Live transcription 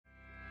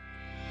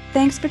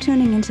Thanks for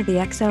tuning into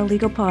the Excel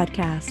Legal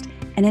Podcast,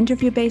 an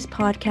interview-based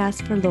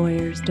podcast for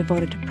lawyers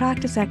devoted to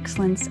practice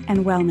excellence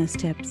and wellness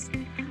tips.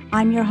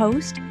 I'm your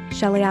host,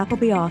 Shelley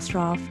Appleby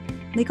Ostroff,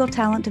 legal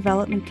talent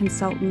development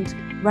consultant,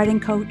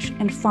 writing coach,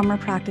 and former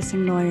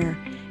practicing lawyer,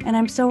 and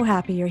I'm so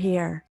happy you're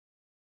here.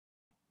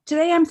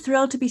 Today, I'm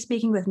thrilled to be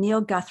speaking with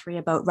Neil Guthrie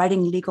about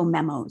writing legal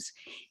memos.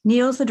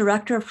 Neil's the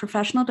Director of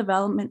Professional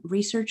Development,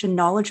 Research, and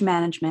Knowledge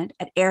Management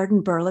at Aird &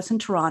 Burles in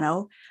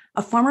Toronto,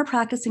 a former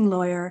practicing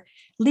lawyer,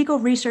 legal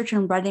research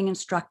and writing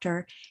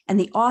instructor, and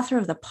the author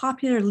of the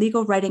popular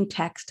legal writing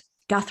text,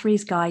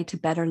 Guthrie's Guide to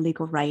Better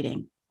Legal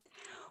Writing.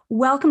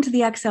 Welcome to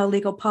the Excel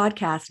Legal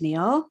Podcast,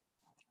 Neil.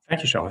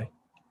 Thank you, Shelley.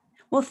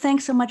 Well,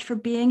 thanks so much for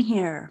being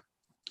here.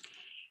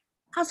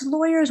 As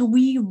lawyers,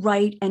 we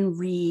write and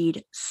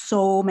read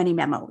so many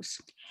memos.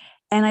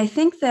 And I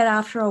think that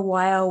after a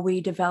while,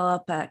 we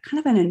develop a kind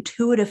of an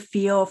intuitive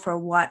feel for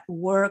what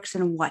works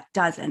and what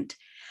doesn't.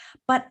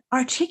 But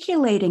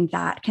articulating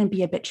that can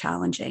be a bit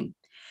challenging.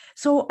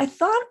 So I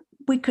thought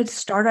we could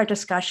start our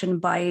discussion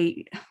by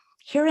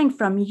hearing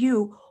from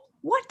you.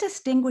 What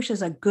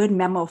distinguishes a good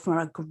memo from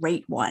a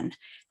great one?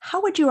 How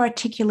would you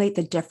articulate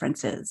the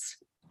differences?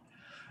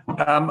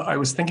 I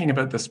was thinking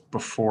about this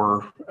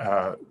before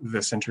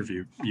this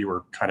interview. You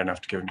were kind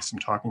enough to give me some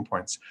talking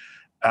points.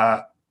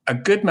 A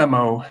good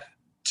memo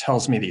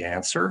tells me the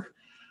answer.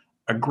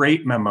 A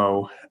great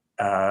memo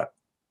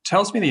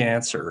tells me the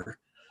answer,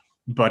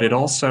 but it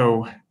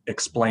also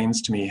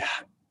explains to me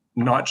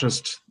not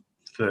just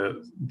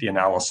the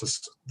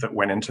analysis that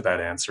went into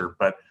that answer,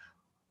 but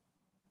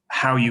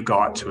how you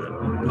got to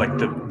it, like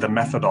the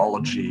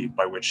methodology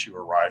by which you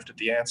arrived at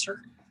the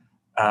answer.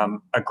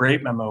 A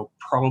great memo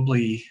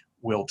probably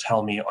will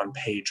tell me on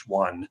page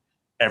one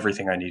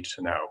everything I need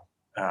to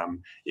know.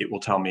 It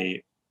will tell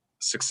me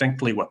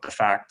succinctly what the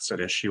facts at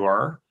issue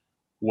are,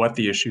 what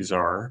the issues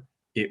are.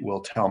 It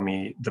will tell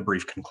me the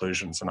brief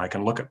conclusions, and I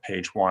can look at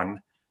page one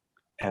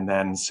and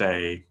then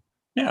say,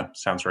 yeah,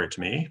 sounds right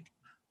to me.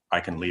 I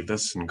can leave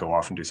this and go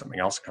off and do something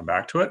else and come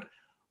back to it.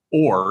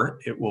 Or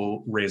it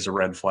will raise a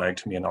red flag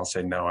to me and I'll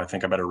say, no, I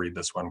think I better read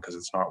this one because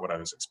it's not what I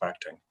was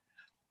expecting.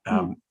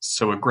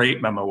 So a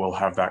great memo will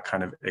have that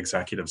kind of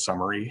executive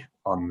summary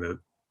on the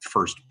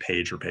first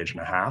page or page and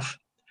a half.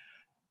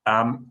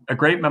 A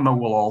great memo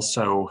will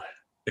also,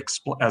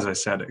 as I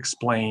said,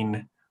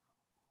 explain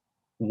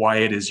why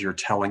it is you're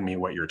telling me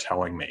what you're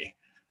telling me.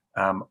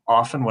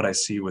 Often what I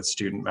see with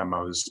student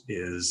memos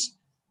is,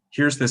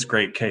 here's this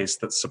great case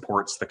that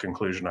supports the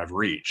conclusion I've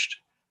reached.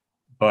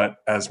 But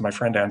as my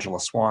friend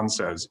Angela Swan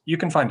says, you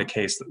can find a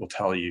case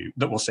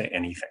that will say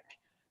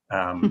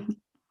anything.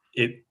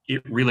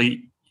 It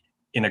really,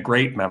 in a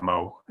great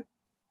memo,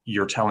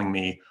 you're telling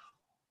me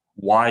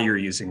why you're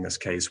using this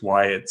case,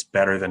 why it's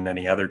better than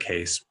any other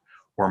case,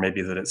 or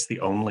maybe that it's the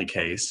only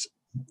case,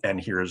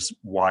 and here's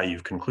why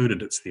you've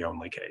concluded it's the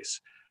only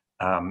case.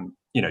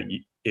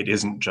 It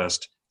isn't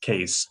just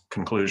case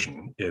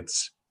conclusion,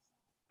 it's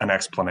an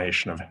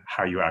explanation of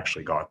how you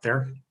actually got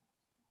there.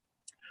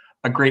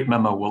 A great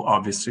memo will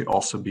obviously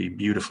also be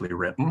beautifully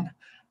written,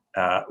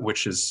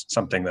 which is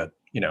something that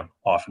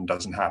often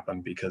doesn't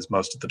happen because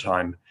most of the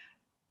time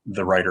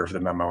the writer of the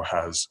memo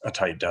has a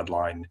tight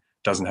deadline,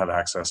 doesn't have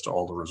access to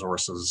all the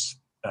resources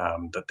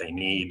that they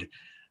need,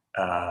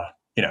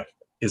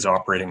 is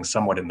operating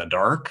somewhat in the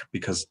dark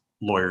because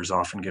lawyers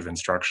often give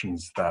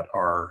instructions that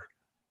are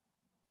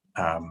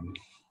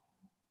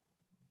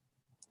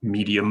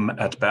medium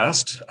at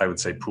best, I would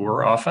say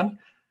poor often.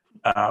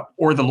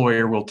 Or the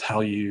lawyer will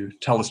tell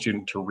the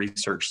student to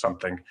research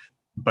something,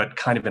 but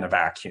kind of in a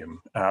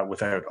vacuum,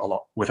 without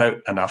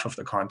enough of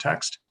the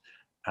context.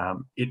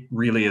 It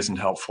really isn't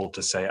helpful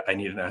to say, I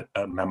need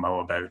a memo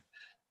about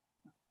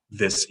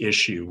this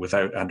issue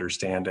without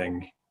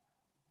understanding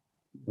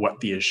what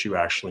the issue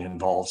actually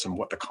involves and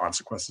what the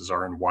consequences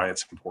are and why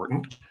it's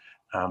important.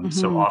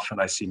 So often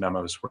I see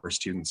memos where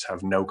students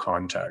have no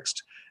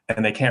context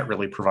and they can't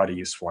really provide a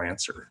useful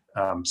answer.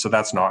 So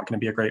that's not going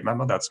to be a great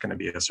memo. That's going to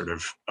be a sort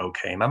of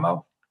okay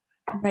memo.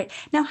 Right.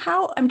 Now,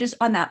 I'm just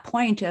on that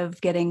point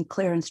of getting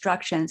clear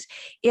instructions.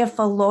 If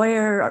a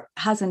lawyer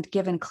hasn't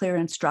given clear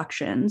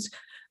instructions,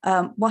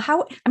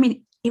 how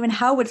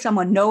would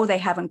someone know they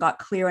haven't got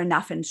clear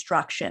enough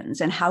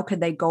instructions, and how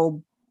could they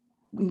go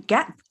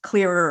get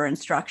clearer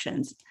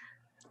instructions?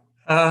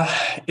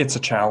 It's a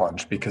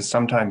challenge because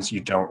sometimes you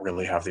don't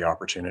really have the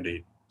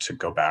opportunity to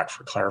go back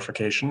for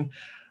clarification.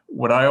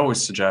 What I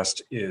always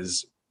suggest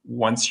is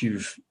once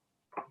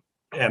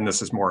and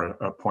this is more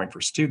a point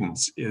for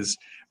students, is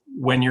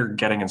when you're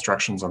getting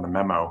instructions on the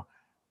memo,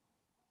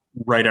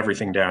 write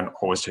everything down,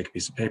 always take a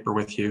piece of paper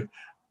with you.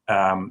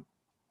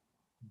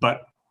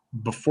 But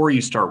before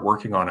you start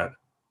working on it,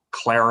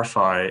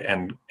 clarify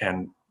and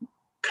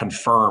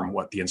confirm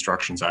what the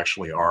instructions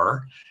actually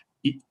are.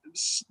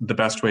 The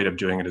best way of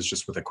doing it is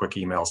just with a quick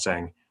email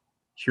saying,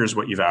 here's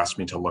what you've asked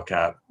me to look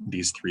at,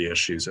 these three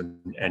issues,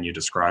 and you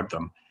describe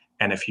them.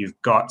 And if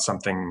you've got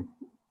something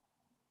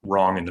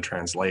wrong in the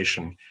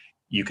translation,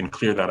 you can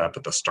clear that up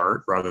at the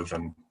start rather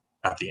than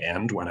at the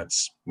end when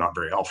it's not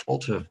very helpful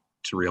to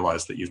to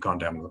realize that you've gone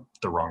down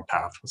the wrong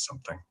path with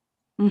something.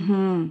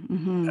 Mm-hmm,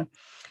 mm-hmm.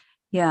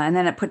 Yeah, and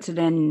then it puts it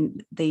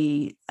in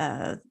the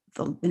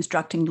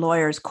instructing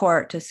lawyer's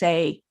court to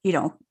say,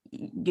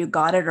 you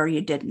got it or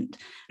you didn't.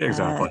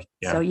 Exactly.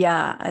 Yeah. So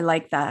yeah, I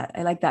like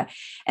that.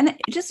 And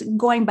just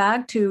going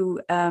back to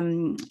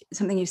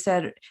something you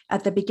said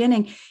at the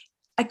beginning,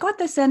 I got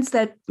the sense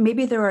that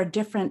maybe there are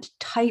different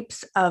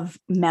types of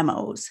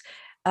memos.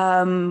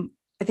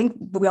 I think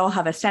we all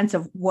have a sense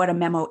of what a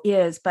memo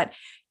is, but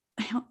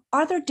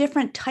are there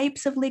different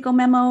types of legal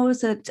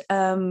memos that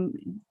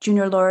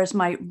junior lawyers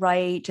might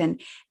write?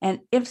 And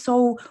if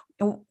so,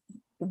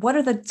 what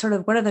are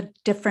the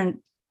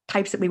different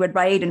types that we would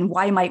write, and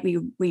why might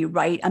we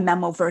write a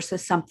memo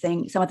versus some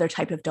other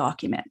type of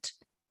document?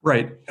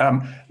 Right.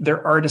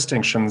 There are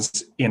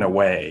distinctions in a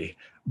way,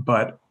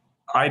 but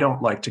I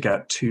don't like to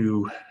get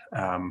too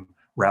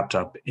wrapped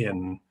up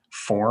in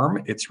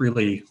form. It's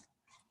really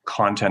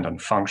content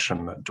and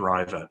function that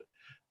drive it.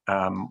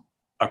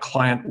 A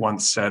client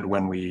once said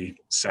when we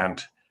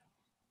sent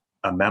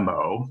a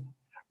memo,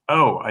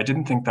 "Oh, I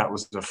didn't think that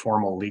was a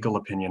formal legal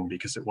opinion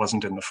because it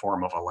wasn't in the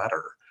form of a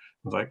letter."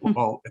 I was like,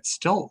 well, it's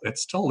still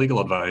legal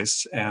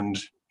advice, and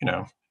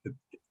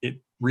it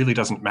really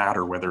doesn't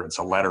matter whether it's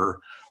a letter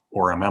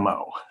or a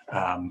memo.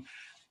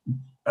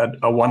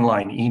 A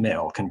one-line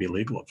email can be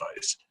legal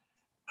advice.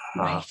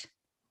 Right.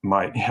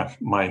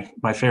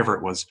 My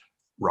favorite was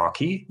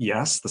Rocky.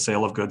 Yes, the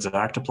Sale of Goods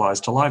Act applies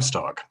to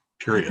livestock.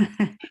 Period.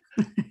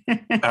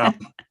 And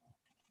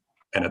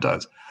it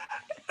does.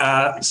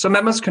 So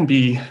memos can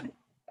be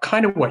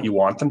kind of what you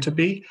want them to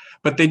be,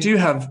 but they do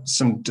have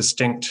some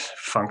distinct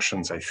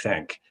functions, I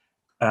think.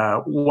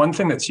 One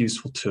thing that's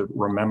useful to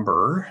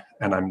remember,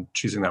 and I'm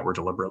choosing that word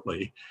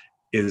deliberately,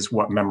 is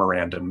what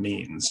memorandum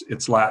means.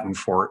 It's Latin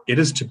for "it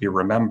is to be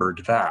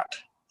remembered that."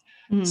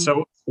 Mm.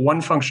 So one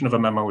function of a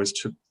memo is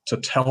to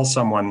tell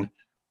someone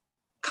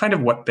kind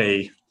of what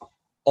they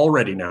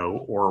already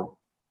know or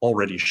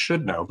already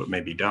should know, but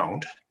maybe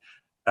don't.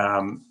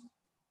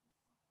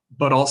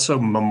 But also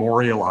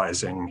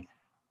memorializing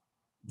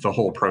the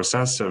whole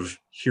process of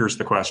here's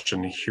the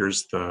question,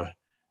 here's the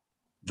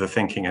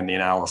thinking and the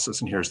analysis,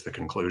 and here's the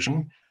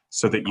conclusion,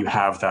 so that you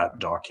have that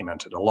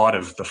documented. A lot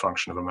of the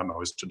function of a memo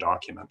is to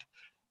document.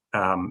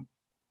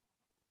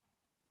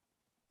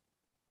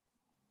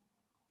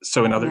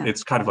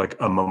 It's kind of like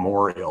a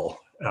memorial,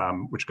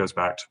 which goes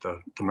back to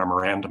the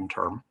memorandum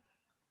term.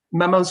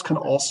 Memos can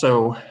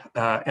also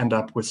end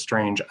up with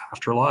strange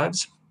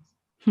afterlives.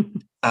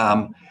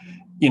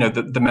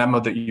 The memo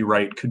that you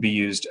write could be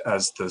used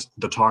as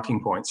the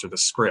talking points or the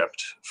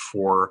script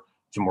for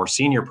the more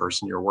senior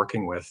person you're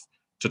working with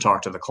to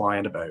talk to the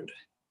client about.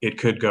 It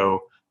could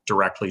go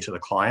directly to the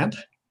client.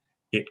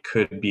 It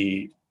could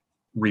be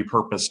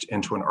repurposed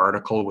into an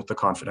article with the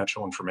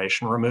confidential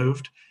information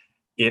removed.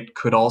 It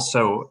could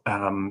also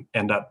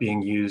end up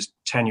being used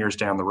 10 years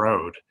down the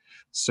road.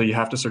 So you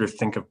have to sort of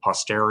think of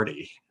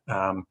posterity.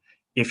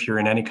 If you're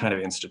in any kind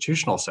of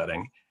institutional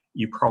setting,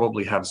 you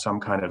probably have some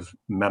kind of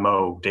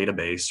memo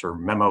database or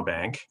memo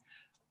bank.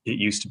 It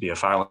used to be a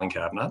filing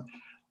cabinet.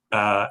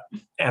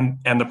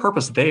 And the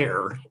purpose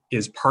there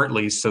is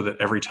partly so that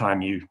every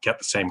time you get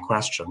the same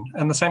question,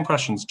 and the same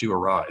questions do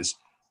arise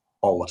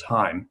all the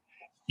time,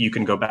 you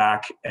can go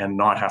back and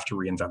not have to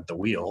reinvent the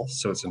wheel.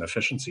 So it's an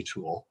efficiency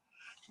tool.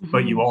 Mm-hmm.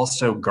 But you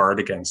also guard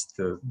against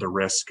the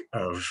risk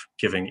of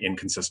giving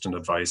inconsistent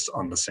advice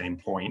on the same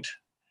point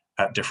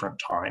at different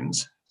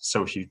times.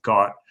 So if you've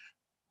got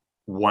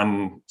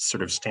one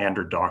sort of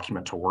standard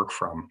document to work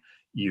from,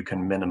 you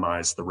can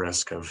minimize the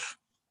risk of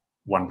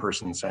one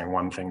person saying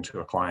one thing to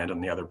a client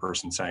and the other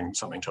person saying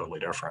something totally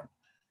different.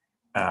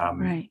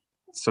 Right.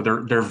 So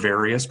there are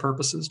various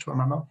purposes to a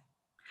memo.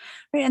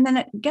 Right. And then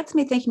it gets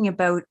me thinking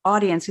about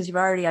audience, because you've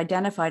already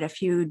identified a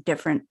few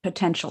different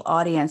potential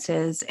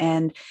audiences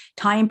and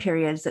time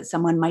periods that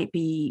someone might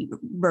be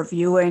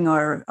reviewing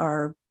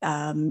or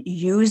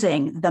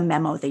using the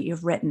memo that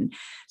you've written.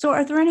 So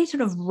are there any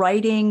sort of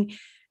writing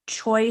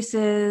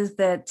choices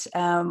that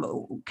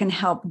can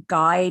help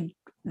guide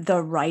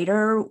the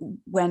writer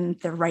when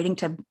they're writing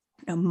to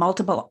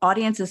multiple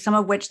audiences, some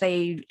of which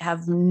they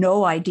have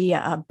no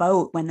idea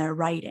about when they're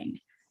writing?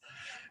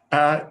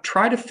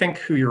 Try to think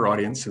who your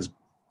audiences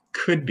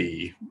could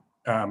be.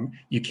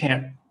 You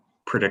can't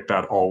predict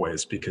that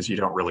always because you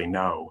don't really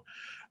know.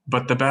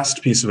 But the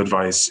best piece of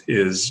advice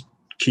is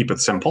keep it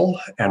simple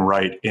and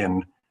write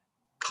in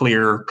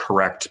clear,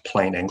 correct,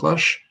 plain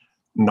English,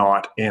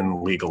 not in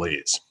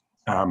legalese.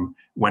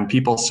 When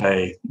people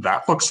say,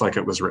 that looks like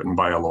it was written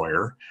by a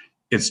lawyer,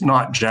 it's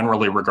not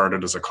generally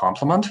regarded as a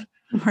compliment.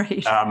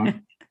 Right.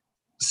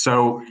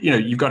 So,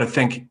 you've got to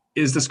think,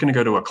 is this going to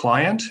go to a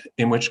client?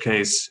 In which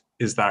case,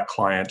 is that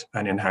client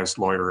an in-house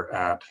lawyer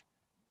at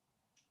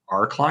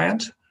our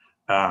client?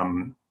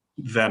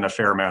 Then a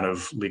fair amount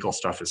of legal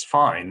stuff is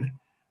fine.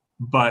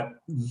 But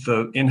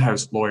the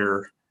in-house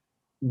lawyer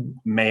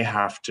may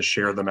have to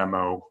share the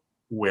memo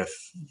with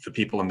the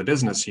people in the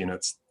business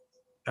units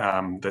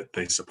that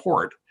they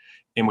support,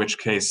 in which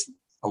case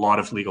a lot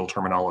of legal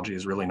terminology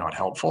is really not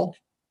helpful.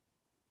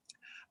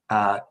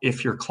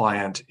 If your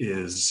client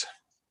is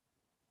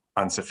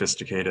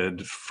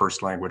unsophisticated,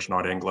 first language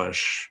not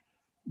English,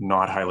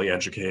 not highly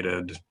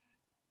educated,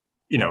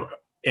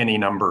 any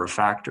number of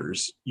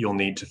factors, you'll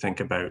need to think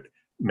about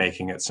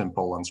making it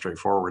simple and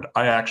straightforward.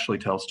 I actually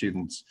tell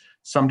students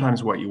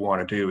sometimes what you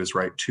want to do is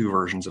write two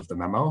versions of the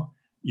memo.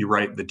 You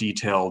write the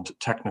detailed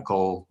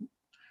technical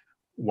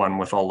one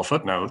with all the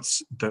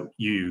footnotes that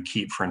you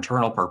keep for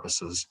internal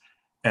purposes,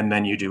 and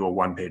then you do a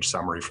one-page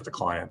summary for the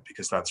client,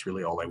 because that's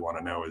really all they want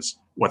to know is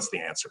what's the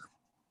answer,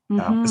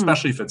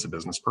 especially if it's a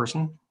business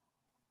person.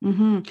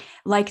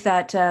 Like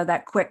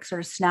that quick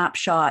sort of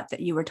snapshot that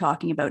you were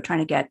talking about, trying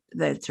to get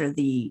the sort of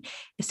the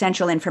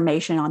essential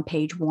information on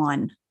page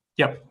one.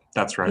 Yep,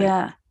 that's right.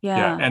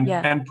 Yeah.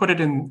 And put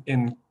it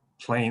in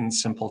plain,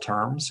 simple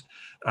terms.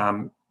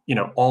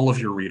 All of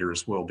your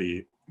readers will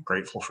be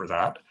grateful for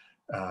that.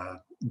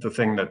 The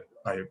thing that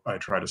I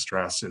try to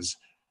stress is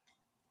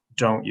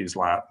don't use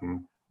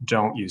Latin,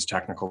 don't use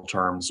technical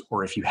terms,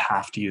 or if you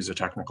have to use a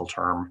technical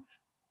term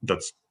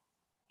that's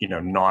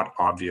not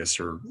obvious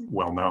or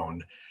well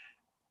known,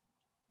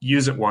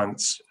 use it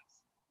once,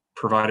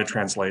 provide a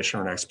translation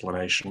or an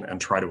explanation,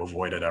 and try to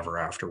avoid it ever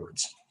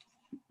afterwards.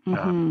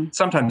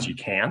 Sometimes you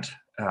can't,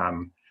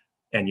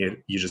 and you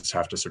just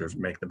have to sort of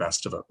make the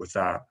best of it with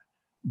that,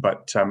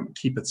 but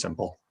keep it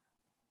simple.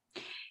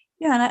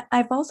 Yeah, and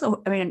I've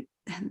also,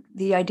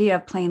 the idea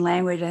of plain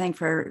language, I think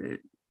for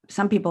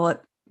some people it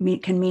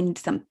can mean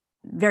some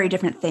very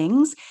different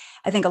things.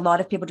 I think a lot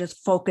of people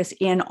just focus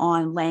in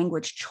on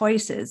language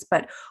choices,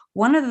 but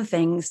one of the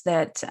things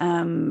that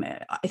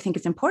I think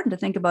is important to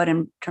think about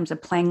in terms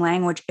of plain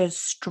language is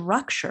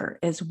structure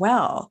as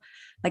well,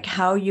 like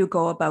how you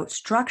go about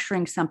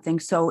structuring something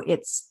so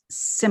it's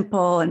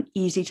simple and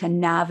easy to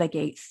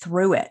navigate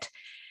through it.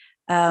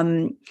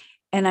 And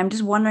I'm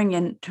just wondering,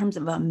 in terms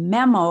of a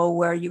memo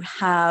where you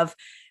have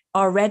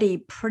already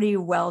pretty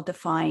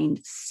well-defined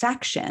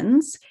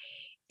sections,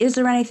 is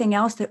there anything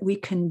else that we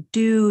can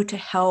do to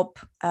help,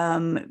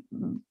 make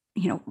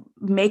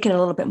it a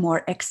little bit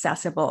more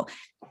accessible?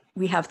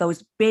 We have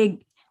those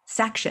big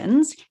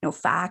sections,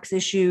 facts,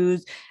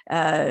 issues,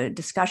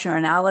 discussion or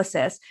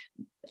analysis.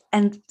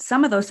 And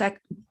some of those,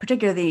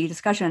 particularly the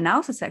discussion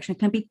analysis section,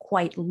 can be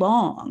quite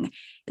long.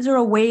 Is there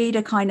a way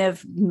to kind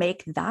of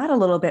make that a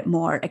little bit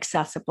more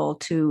accessible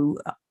to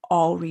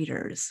all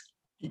readers?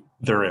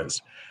 There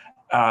is.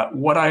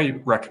 What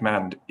I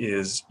recommend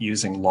is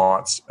using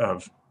lots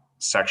of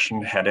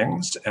section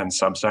headings and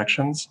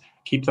subsections.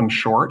 Keep them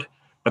short,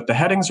 but the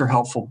headings are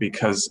helpful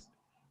because,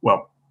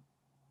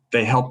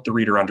 they help the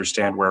reader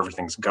understand where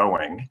everything's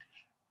going.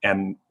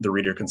 And the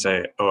reader can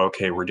say, oh,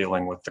 okay, we're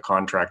dealing with the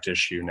contract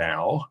issue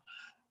now.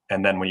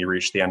 And then when you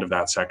reach the end of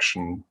that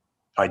section,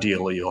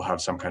 ideally you'll have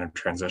some kind of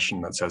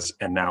transition that says,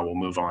 and now we'll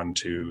move on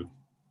to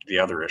the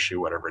other issue,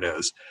 whatever it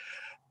is.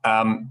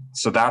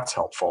 So that's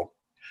helpful.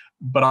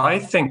 But I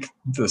think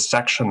the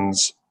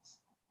sections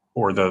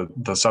or the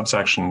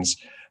subsections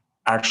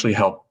actually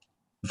help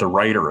the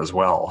writer as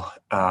well.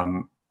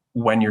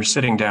 When you're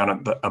sitting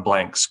down at a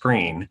blank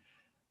screen,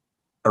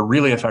 a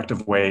really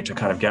effective way to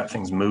kind of get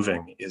things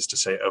moving is to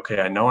say, okay,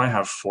 I know I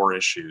have 4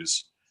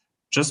 issues.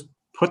 Just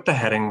put the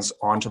headings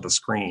onto the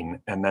screen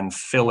and then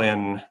fill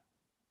in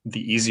the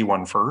easy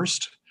one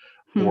first,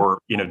 or,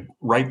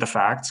 write the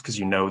facts because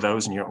you know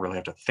those and you don't really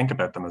have to think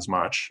about them as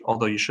much,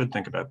 although you should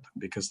think about them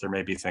because there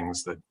may be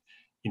things that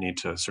you need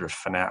to sort of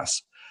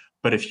finesse.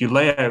 But if you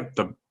lay out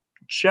the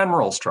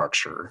general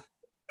structure,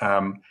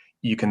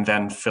 you can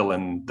then fill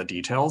in the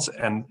details.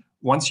 And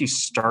once you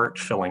start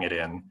filling it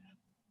in,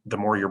 the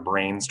more your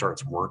brain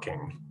starts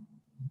working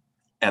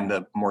and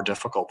the more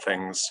difficult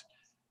things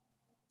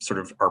sort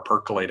of are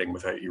percolating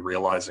without you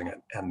realizing it.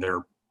 And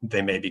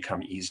they may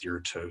become easier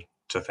to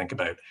think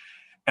about.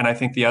 And I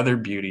think the other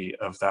beauty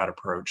of that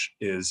approach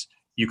is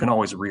you can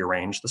always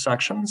rearrange the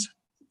sections.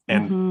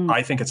 And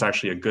I think it's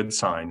actually a good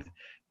sign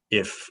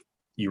if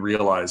you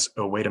realize,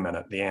 oh, wait a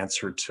minute, the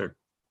answer to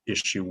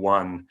issue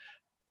 1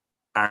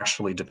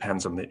 actually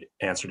depends on the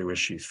answer to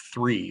issue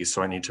 3.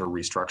 So I need to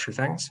restructure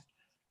things.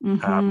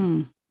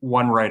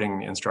 One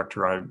writing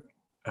instructor I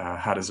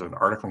had as an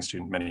articling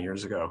student many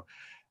years ago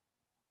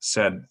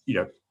said,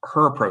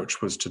 her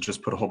approach was to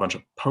just put a whole bunch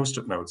of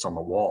Post-it notes on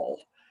the wall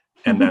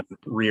and then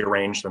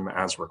rearrange them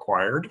as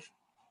required.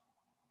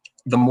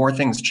 The more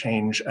things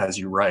change as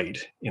you write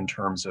in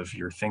terms of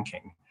your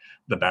thinking,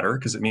 the better,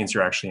 because it means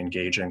you're actually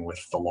engaging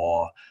with the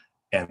law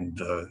and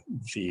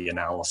the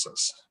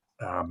analysis.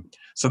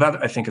 So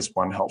that I think is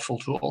one helpful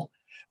tool.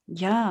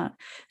 Yeah,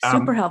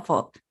 super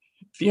helpful.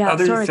 The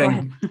other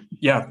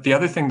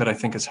thing that I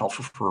think is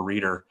helpful for a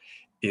reader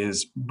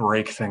is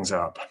break things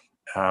up.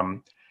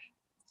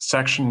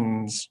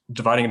 Sections,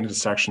 dividing it into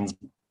sections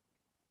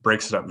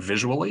breaks it up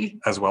visually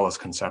as well as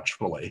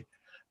conceptually.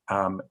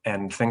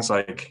 And things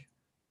like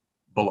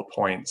bullet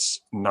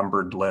points,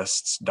 numbered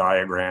lists,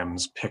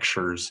 diagrams,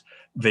 pictures,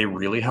 they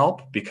really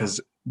help because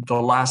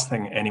the last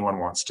thing anyone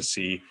wants to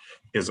see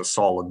is a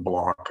solid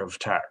block of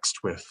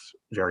text with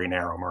very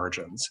narrow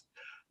margins.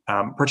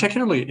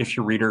 Particularly if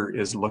your reader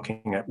is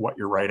looking at what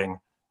you're writing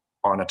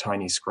on a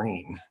tiny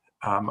screen.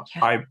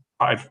 Yeah.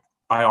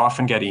 I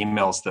often get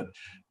emails that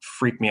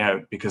freak me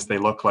out because they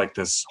look like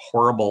this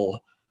horrible,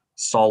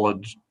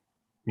 solid,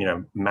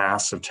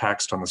 mass of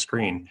text on the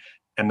screen.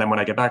 And then when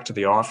I get back to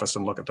the office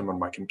and look at them on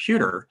my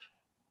computer,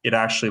 it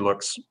actually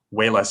looks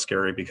way less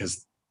scary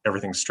because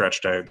everything's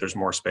stretched out. There's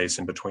more space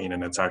in between,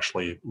 and it's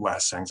actually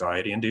less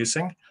anxiety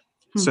inducing.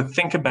 Hmm. So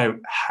think about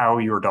how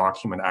your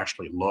document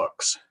actually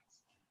looks.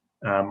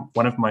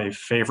 One of my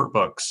favorite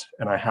books,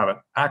 and I have it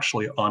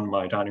actually on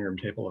my dining room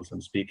table as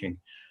I'm speaking,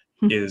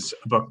 is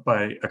a book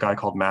by a guy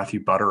called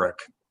Matthew Butterick,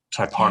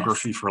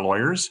 Typography Yes. for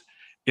Lawyers.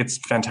 It's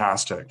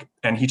fantastic.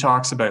 And he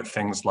talks about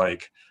things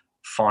like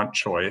font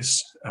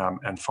choice,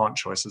 and font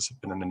choices have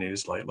been in the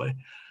news lately.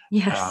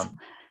 Yes.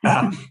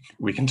 Um,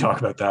 we can talk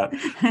about that,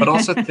 but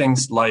also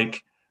things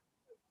like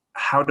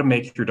how to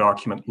make your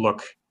document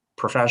look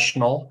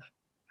professional,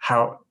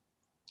 how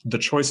the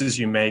choices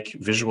you make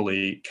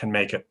visually can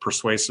make it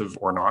persuasive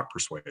or not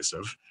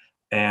persuasive,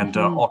 and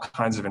all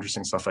kinds of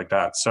interesting stuff like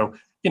that. So,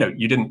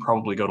 you didn't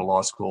probably go to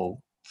law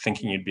school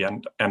thinking you'd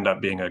end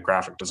up being a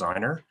graphic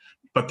designer,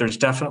 but there's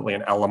definitely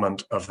an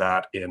element of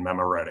that in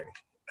memo writing.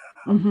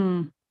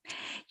 Mm-hmm.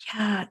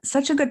 Yeah,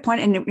 such a good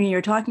point. And when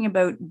you're talking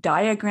about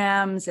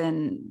diagrams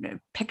and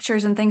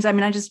pictures and things, I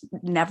mean, I just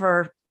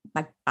never,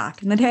 like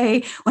back in the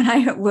day when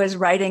I was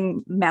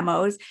writing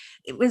memos,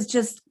 it was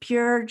just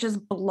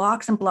just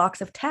blocks and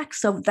blocks of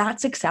text. So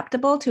that's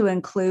acceptable to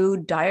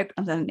include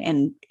diagrams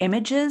and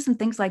images and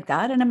things like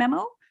that in a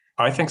memo?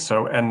 I think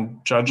so. And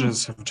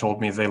judges have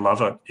told me they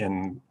love it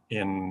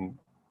in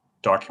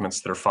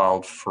documents that are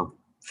filed for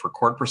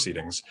court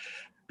proceedings,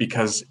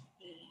 because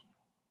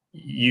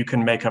you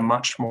can make a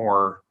much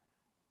more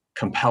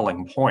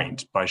compelling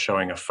point by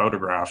showing a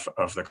photograph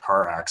of the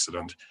car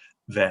accident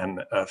than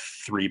a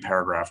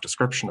 3-paragraph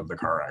description of the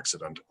car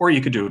accident. Or you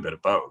could do a bit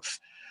of both.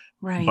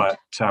 Right. But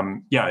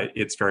yeah,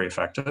 it's very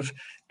effective.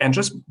 And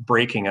just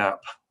breaking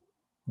up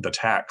the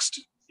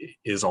text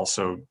is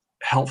also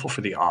helpful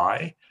for the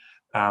eye.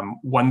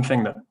 One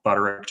thing that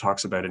Butterick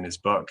talks about in his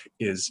book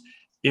is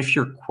if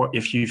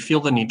you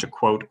feel the need to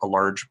quote a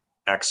large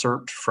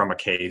excerpt from a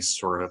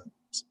case or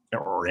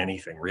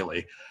anything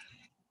really,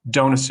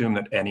 don't assume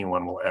that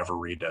anyone will ever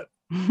read it.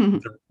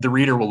 The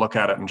reader will look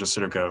at it and just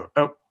sort of go,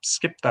 oh,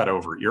 skip that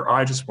over. Your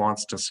eye just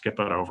wants to skip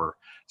it over.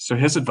 So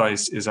his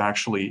advice is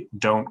actually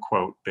don't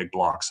quote big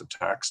blocks of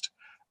text.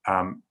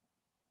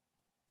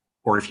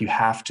 Or if you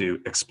have to,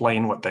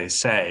 explain what they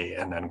say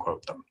and then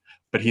quote them.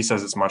 But he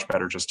says it's much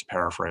better just to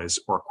paraphrase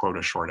or quote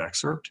a short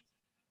excerpt.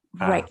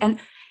 Right. And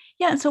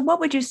yeah, so what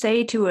would you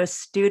say to a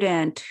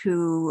student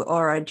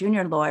or a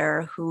junior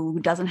lawyer who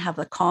doesn't have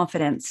the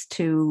confidence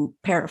to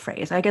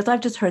paraphrase? I guess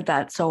I've just heard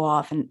that so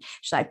often.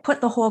 Should I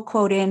put the whole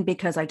quote in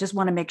because I just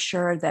want to make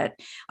sure that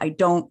I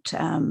don't,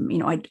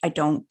 I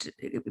don't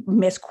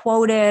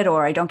misquote it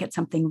or I don't get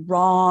something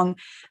wrong?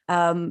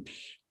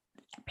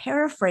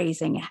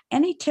 Paraphrasing,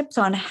 any tips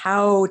on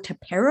how to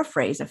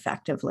paraphrase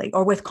effectively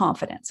or with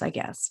confidence, I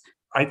guess?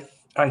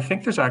 I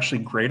think there's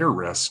actually greater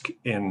risk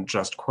in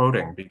just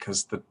quoting,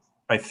 because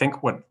I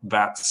think what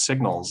that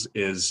signals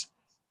is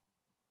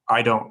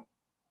I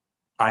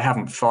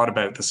haven't thought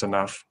about this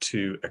enough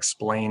to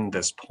explain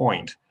this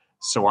point,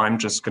 so I'm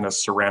just going to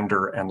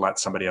surrender and let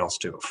somebody else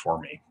do it for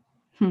me.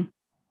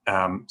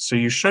 So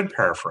you should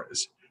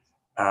paraphrase,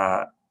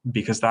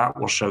 because that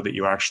will show that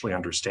you actually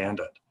understand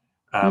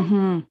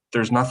it.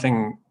 There's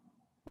nothing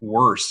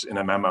worse in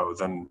a memo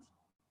than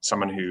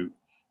someone who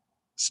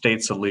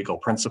states a legal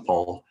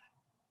principle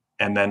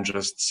and then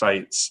just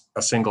cites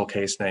a single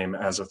case name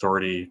as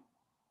authority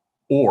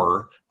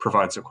or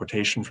provides a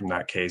quotation from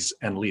that case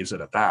and leaves it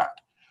at that.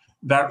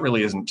 That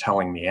really isn't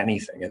telling me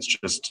anything. It's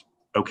just,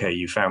 okay,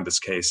 you found this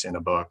case in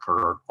a book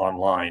or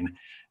online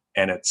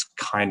and it's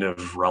kind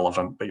of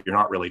relevant, but you're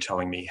not really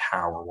telling me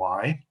how or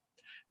why.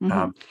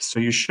 So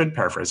you should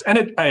paraphrase.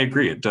 And I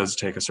agree, it does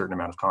take a certain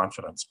amount of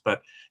confidence,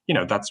 but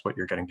that's what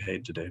you're getting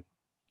paid to do.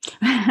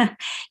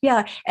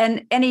 Yeah.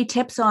 And any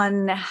tips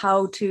on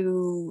how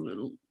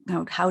to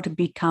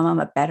become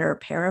a better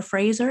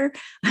paraphraser?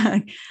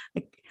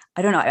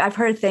 I don't know. I've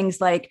heard things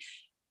like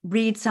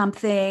read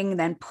something,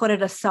 then put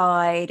it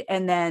aside,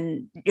 and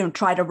then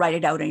try to write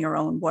it out in your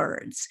own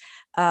words.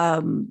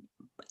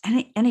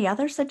 Any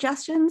other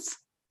suggestions?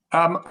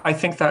 I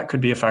think that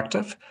could be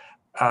effective.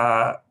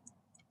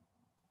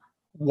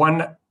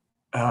 One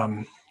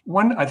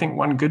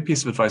good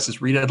piece of advice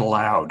is read it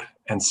aloud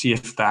and see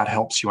if that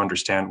helps you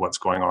understand what's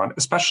going on.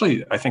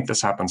 Especially, I think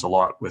this happens a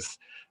lot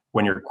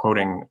when you're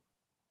quoting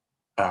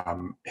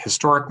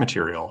historic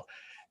material.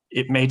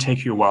 It may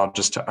take you a while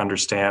just to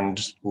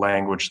understand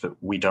language that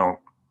we don't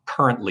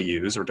currently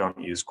use or don't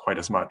use quite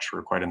as much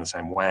or quite in the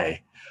same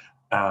way.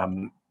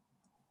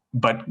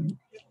 But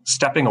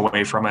stepping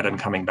away from it and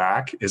coming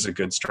back is a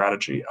good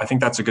strategy. I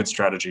think that's a good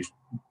strategy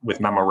with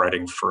memo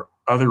writing for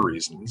other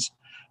reasons.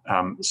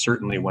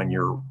 Certainly when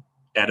you're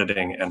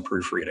editing and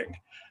proofreading,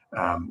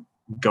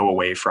 go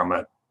away from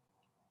it,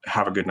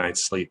 have a good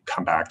night's sleep,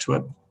 come back to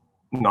it.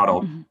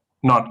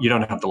 You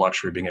don't have the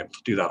luxury of being able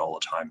to do that all the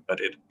time, but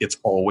it's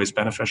always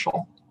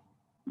beneficial.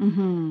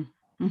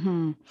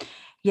 Mm-hmm.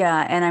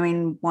 Yeah. And I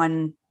mean,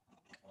 one,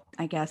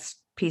 I guess,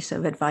 piece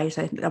of advice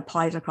that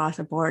applies across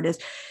the board is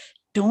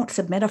don't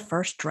submit a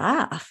first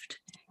draft.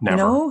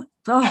 Never.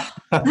 Oh.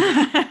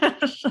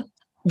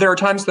 There are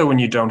times, though, when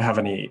you don't have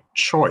any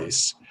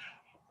choice.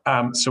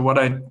 So what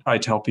I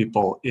tell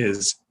people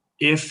is,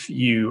 if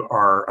you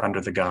are under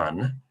the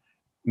gun,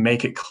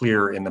 make it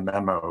clear in the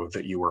memo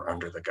that you were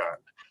under the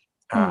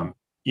gun.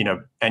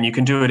 And you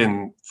can do it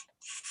in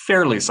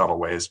fairly subtle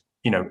ways.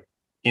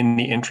 In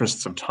the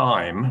interests of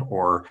time,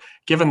 or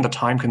given the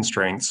time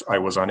constraints, I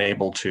was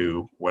unable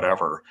to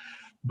whatever.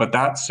 But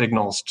that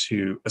signals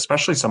to,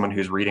 especially someone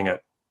who's reading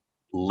it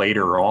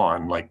later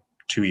on, like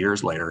 2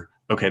 years later,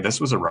 okay,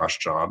 this was a rush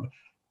job.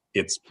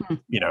 It's,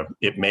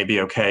 it may be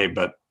okay,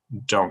 but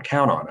don't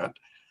count on it.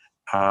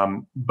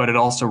 But it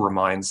also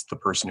reminds the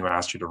person who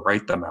asked you to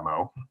write the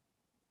memo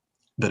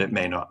that it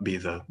may not be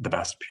the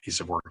best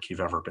piece of work you've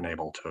ever been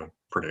able to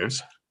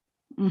produce.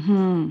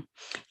 Mm-hmm.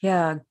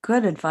 Yeah,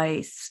 good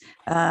advice.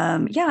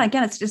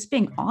 Again, it's just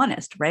being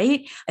honest,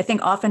 right? I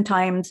think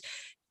oftentimes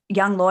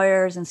young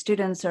lawyers and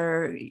students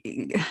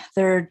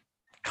they're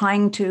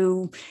trying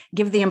to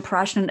give the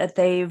impression that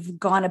they've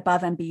gone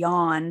above and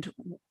beyond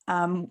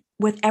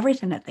with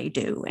everything that they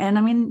do. And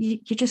I mean, you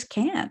just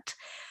can't.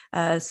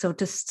 So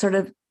to sort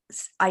of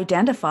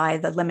identify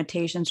the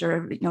limitations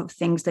or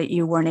things that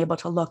you weren't able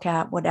to look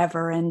at,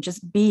 whatever, and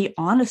just be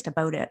honest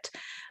about it.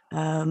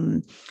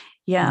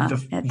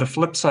 The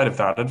flip side of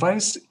that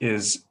advice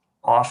is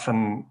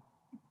often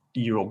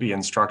you will be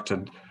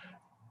instructed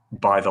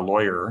by the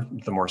lawyer,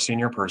 the more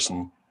senior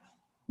person,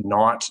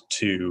 not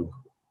to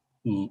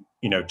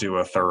do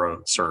a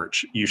thorough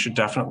search. You should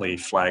definitely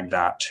flag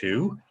that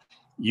too.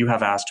 You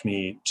have asked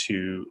me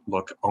to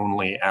look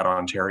only at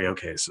Ontario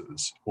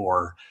cases,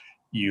 or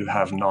you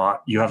have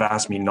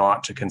asked me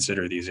not to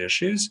consider these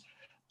issues,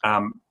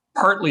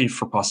 partly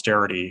for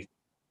posterity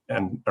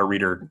and a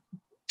reader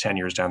 10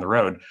 years down the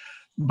road,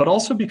 but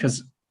also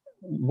because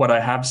what I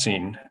have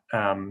seen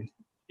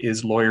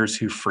is lawyers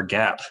who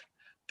forget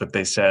that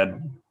they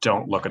said,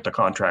 don't look at the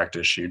contract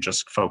issue,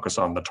 just focus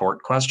on the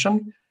tort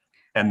question.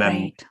 And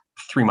then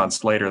 3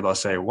 months later, they'll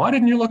say, why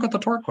didn't you look at the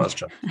tort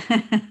question?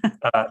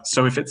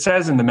 So if it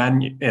says in the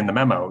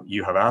memo,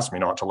 you have asked me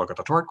not to look at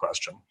the tort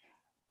question,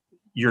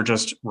 you're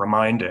just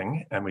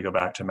reminding, and we go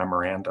back to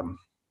memorandum.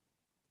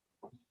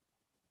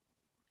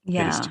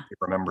 Yeah. You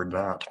remembered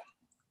that.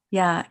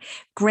 Yeah,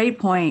 great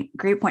point.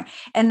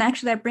 And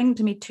actually that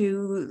brings me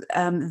to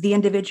the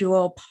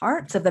individual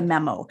parts of the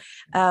memo.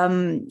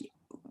 I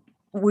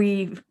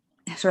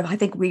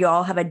think we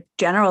all have a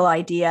general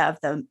idea of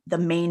the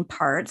main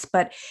parts,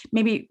 but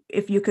maybe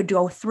if you could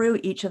go through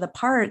each of the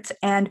parts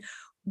and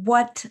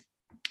what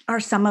are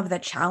some of the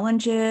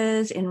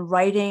challenges in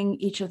writing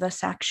each of the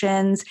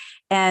sections,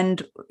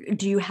 and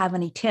do you have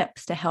any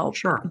tips to help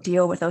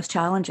deal with those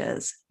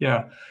challenges?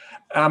 Yeah.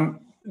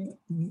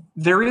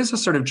 There is a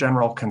sort of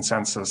general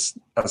consensus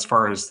as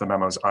far as the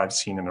memos I've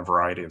seen in a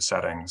variety of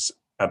settings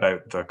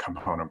about the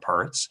component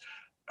parts.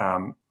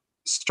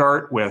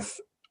 Start with,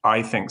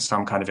 I think,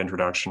 some kind of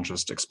introduction,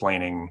 just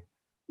explaining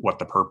what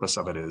the purpose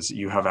of it is.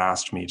 You have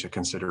asked me to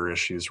consider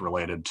issues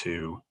related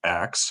to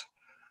X.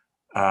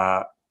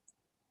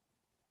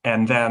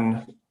 And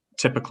then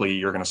typically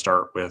you're going to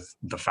start with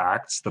the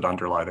facts that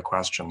underlie the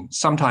question.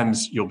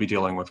 Sometimes you'll be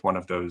dealing with one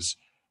of those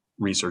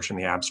research in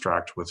the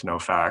abstract with no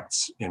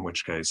facts, in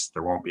which case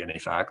there won't be any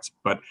facts,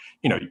 but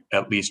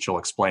at least you'll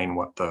explain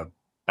what the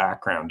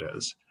background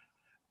is.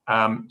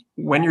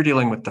 When you're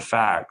dealing with the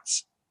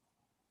facts,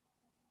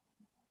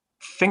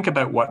 think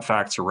about what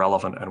facts are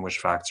relevant and which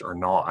facts are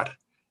not,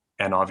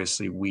 and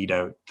obviously weed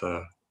out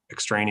the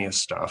extraneous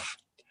stuff.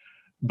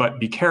 But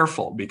be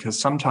careful, because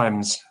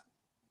sometimes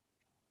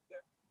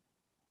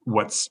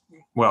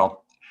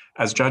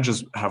as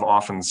judges have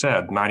often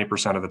said,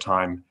 90% of the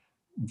time,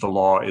 the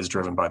law is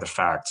driven by the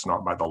facts,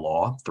 not by the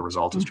law. The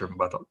result is driven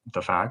by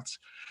the facts.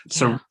 Yeah.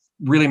 So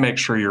really make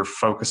sure you're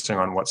focusing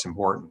on what's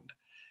important.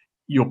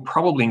 You'll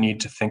probably need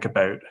to think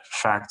about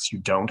facts you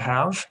don't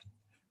have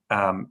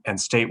and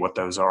state what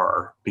those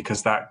are,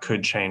 because that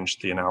could change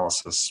the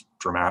analysis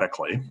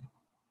dramatically.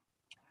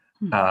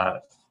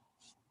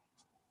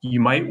 You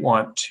might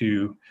want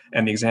to,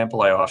 and the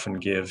example I often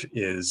give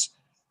is,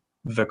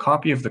 the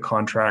copy of the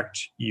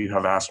contract you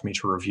have asked me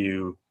to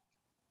review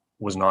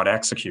was not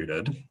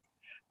executed.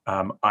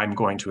 I'm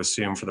going to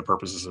assume, for the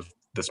purposes of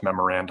this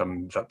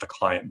memorandum, that the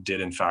client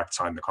did in fact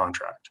sign the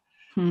contract.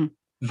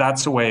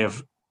 That's a way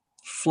of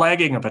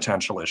flagging a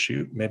potential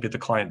issue. Maybe the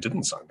client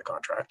didn't sign the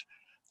contract,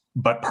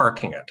 but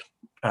parking it.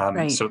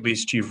 So at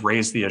least you've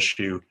raised the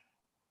issue,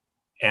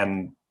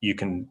 and you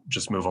can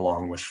just move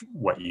along with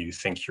what you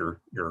think your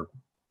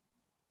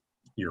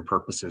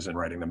purpose is in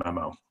writing the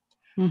memo.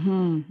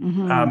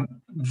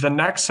 The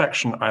next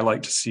section I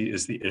like to see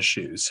is the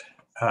issues.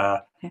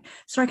 Okay.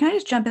 Sorry, can I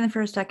just jump in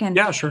for a second?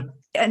 Yeah, sure.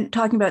 And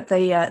talking about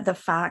the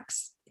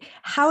facts,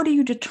 how do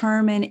you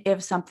determine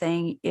if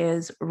something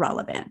is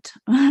relevant?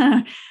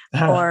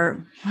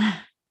 Or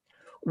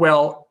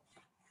well,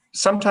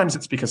 sometimes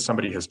it's because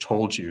somebody has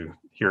told you,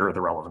 here are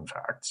the relevant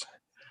facts.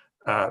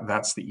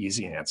 That's the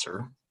easy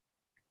answer.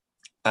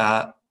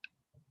 I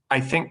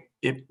think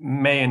it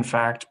may in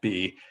fact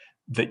be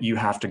that you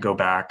have to go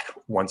back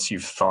once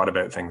you've thought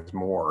about things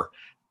more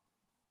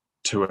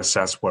to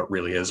assess what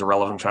really is a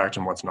relevant fact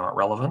and what's not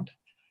relevant.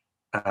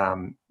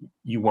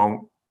 You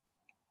won't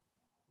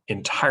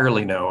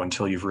entirely know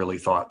until you've really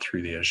thought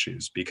through the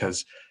issues,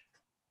 because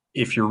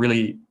if you're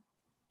really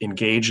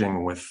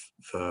engaging with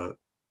the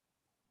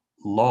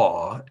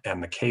law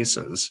and the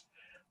cases,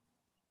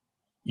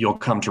 you'll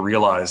come to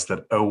realize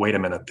that, oh, wait a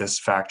minute, this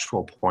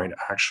factual point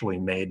actually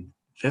made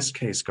this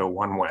case go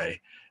one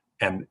way.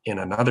 And in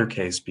another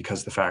case,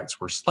 because the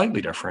facts were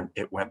slightly different,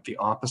 it went the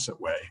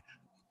opposite way.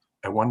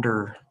 I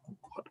wonder,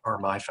 what are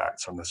my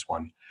facts on this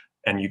one?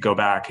 And you go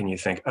back and you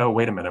think, oh,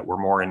 wait a minute, we're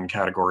more in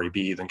category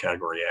B than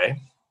category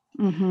A.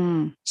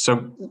 Mm-hmm.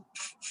 So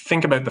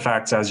think about the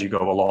facts as you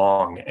go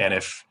along. And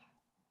if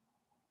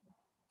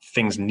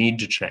things need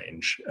to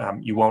change,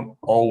 you won't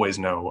always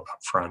know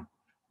upfront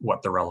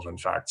what the relevant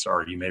facts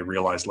are. You may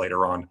realize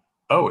later on,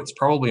 oh, it's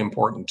probably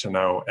important to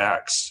know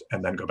X,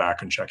 and then go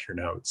back and check your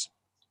notes.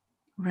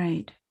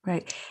 Right.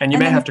 And you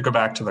may have to go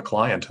back to the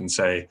client and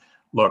say,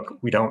 look,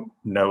 we don't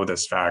know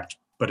this fact,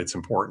 but it's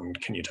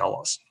important. Can you tell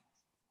us?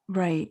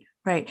 Right.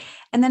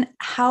 And then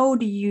how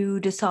do you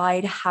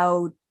decide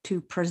how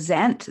to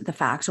present the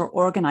facts or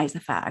organize the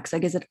facts?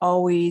 Like, is it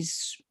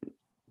always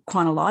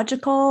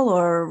chronological,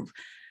 or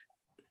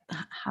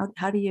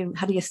how do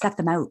you set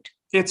them out?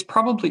 It's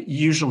probably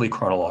usually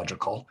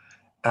chronological,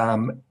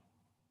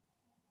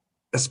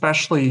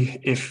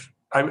 especially if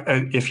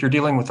you're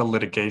dealing with a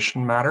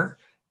litigation matter.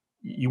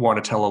 You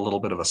want to tell a little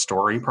bit of a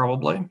story,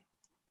 probably,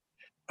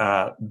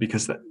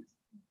 because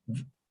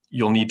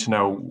you'll need to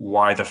know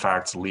why the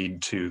facts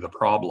lead to the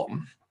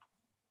problem.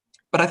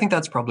 But I think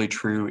that's probably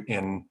true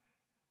in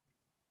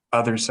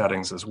other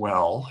settings as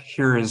well.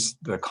 Here is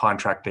the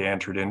contract they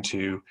entered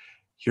into.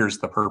 Here's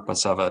the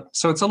purpose of it.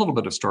 So it's a little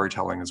bit of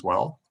storytelling as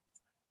well.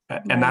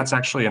 And that's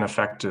actually an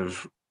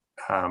effective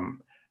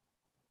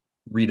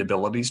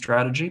readability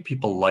strategy.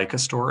 People like a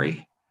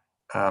story.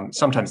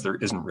 Sometimes there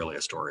isn't really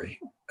a story.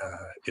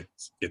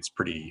 It's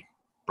pretty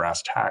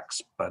brass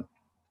tacks, but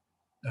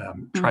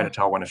try to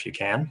tell one if you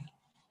can.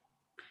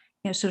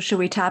 Yeah. So should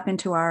we tap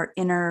into our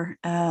inner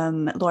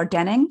Lord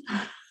Denning?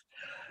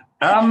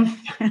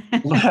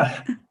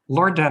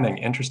 Lord Denning,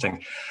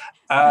 interesting.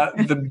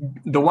 The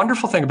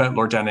wonderful thing about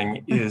Lord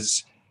Denning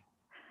is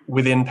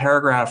within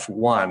paragraph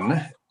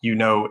 1, you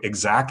know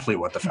exactly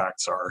what the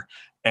facts are,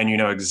 and you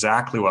know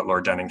exactly what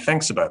Lord Denning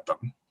thinks about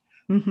them.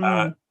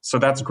 Mm-hmm. So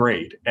that's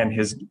great. And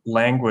his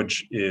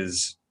language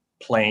is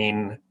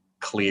plain,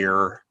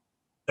 clear,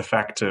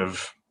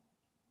 effective,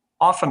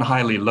 often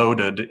highly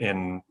loaded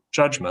in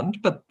judgment,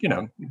 but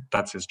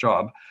that's his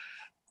job.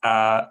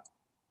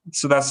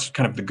 So that's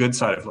kind of the good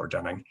side of Lord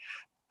Denning.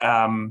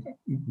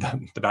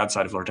 The bad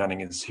side of Lord Denning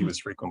is he was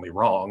frequently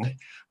wrong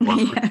or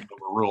frequently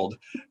overruled.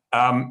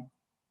 And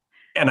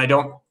I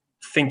don't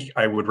think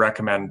I would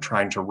recommend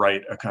trying to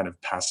write a kind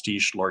of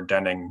pastiche Lord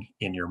Denning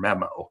in your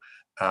memo.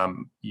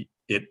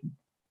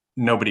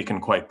 Nobody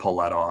can quite pull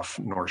that off,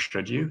 nor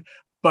should you.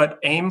 But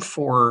aim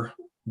for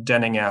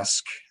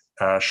Denning-esque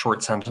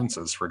short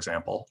sentences, for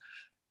example,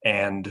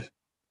 and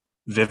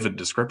vivid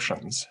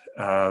descriptions.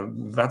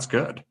 That's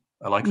good.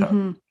 I like that.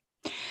 Mm-hmm.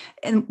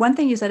 And one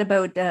thing you said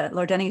about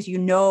Lord Denning is,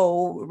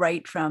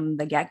 right from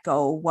the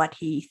get-go what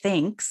he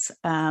thinks.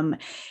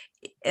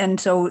 And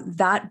so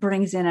that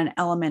brings in an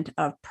element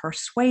of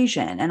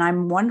persuasion. And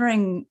I'm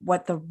wondering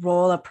what the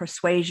role of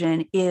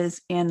persuasion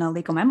is in a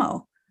legal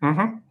memo.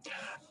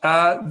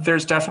 Mm-hmm.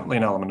 There's definitely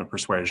an element of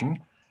persuasion,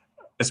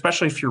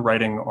 especially if you're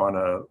writing on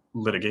a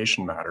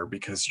litigation matter,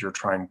 because you're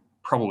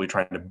probably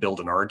trying to build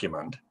an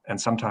argument.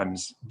 And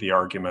sometimes the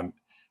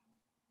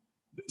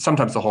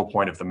whole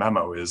point of the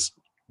memo is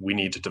we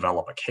need to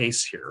develop a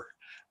case here.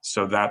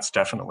 So that's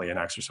definitely an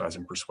exercise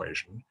in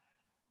persuasion.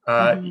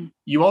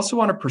 You also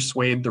want to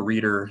persuade the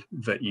reader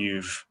that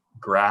you've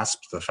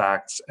grasped the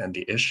facts and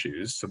the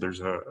issues. So there's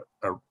a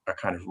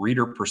kind of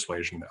reader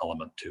persuasion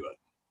element to it.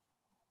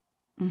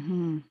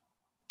 Mm-hmm.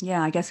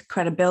 Yeah, I guess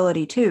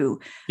credibility too.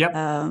 Yep.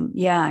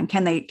 And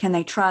can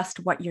they trust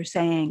what you're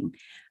saying?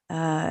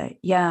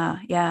 Yeah.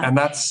 And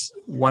that's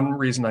one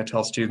reason I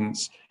tell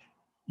students,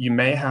 you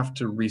may have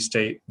to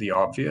restate the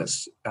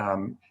obvious.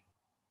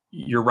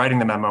 You're writing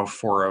the memo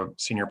for a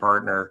senior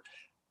partner,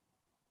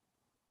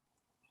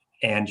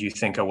 and you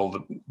think, oh,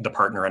 well, the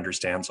partner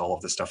understands all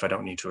of this stuff. I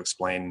don't need to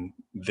explain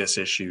this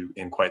issue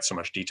in quite so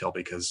much detail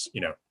because,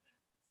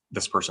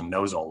 this person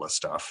knows all this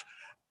stuff.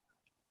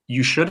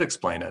 You should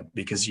explain it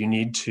because you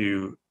need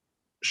to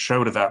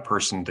show to that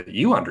person that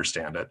you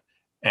understand it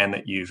and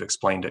that you've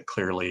explained it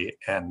clearly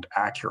and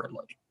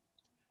accurately.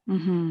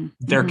 Mm-hmm.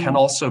 There can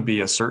also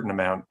be a certain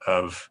amount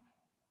of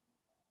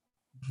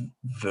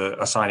the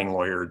assigning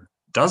lawyer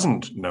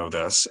doesn't know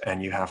this,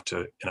 and you have to,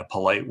 in a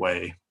polite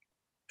way,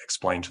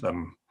 explain to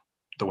them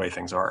the way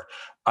things are.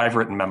 I've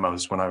written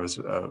memos when I was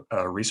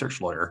a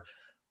research lawyer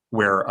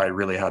where I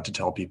really had to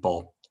tell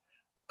people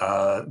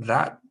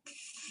that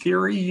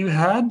theory you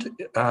had.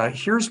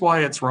 Here's why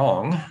it's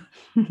wrong.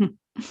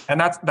 And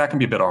that can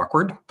be a bit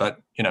awkward,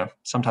 but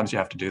sometimes you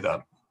have to do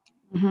that.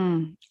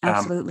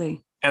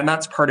 Absolutely. And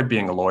that's part of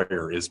being a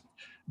lawyer, is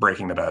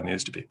breaking the bad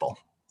news to people,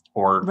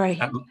 or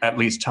right. at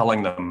least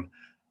telling them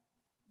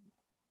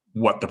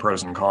what the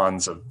pros and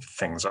cons of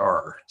things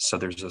are. So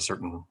there's a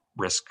certain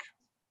risk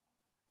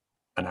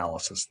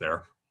analysis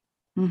there.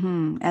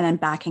 And then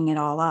backing it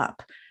all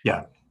up.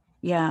 Yeah.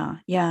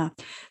 Yeah.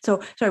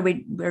 So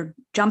sorry, we're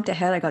jumped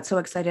ahead. I got so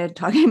excited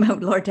talking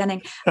about Lord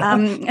Denning.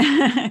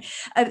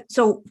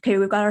 So, okay,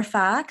 we've got our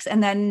facts,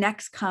 and then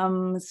next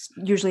comes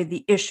usually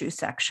the issue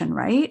section,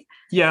 right?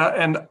 Yeah.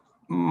 And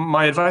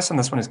my advice on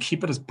this one is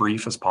keep it as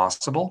brief as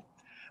possible.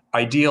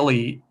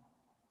 Ideally,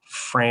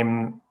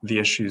 frame the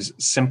issues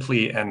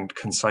simply and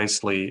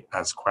concisely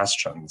as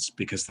questions,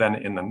 because then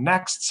in the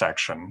next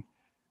section,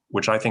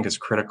 which I think is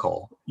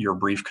critical, your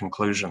brief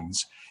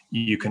conclusions,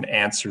 you can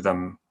answer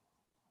them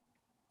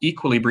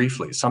equally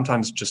briefly,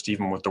 sometimes just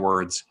even with the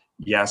words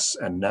yes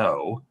and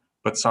no,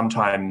 but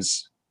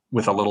sometimes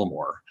with a little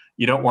more.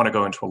 You don't want to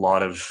go into a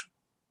lot of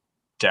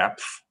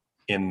depth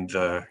in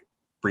the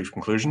brief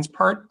conclusions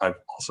part. I've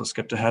also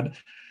skipped ahead,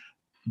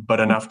 but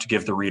enough to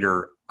give the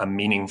reader a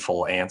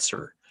meaningful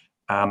answer.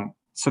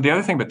 So the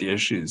other thing about the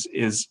issues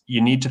is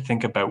you need to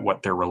think about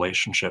what their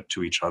relationship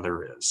to each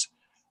other is.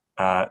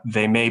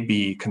 They may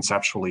be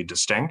conceptually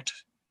distinct,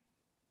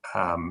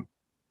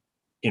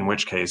 in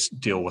which case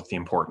deal with the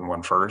important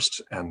one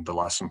first and the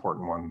less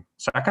important one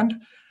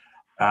second.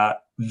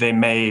 They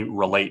may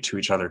relate to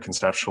each other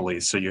conceptually,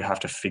 so you have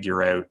to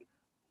figure out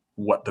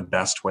what the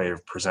best way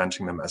of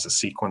presenting them as a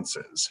sequence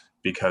is,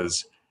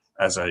 because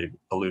as I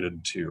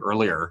alluded to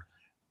earlier,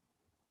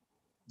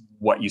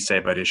 what you say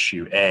about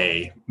issue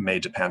A may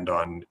depend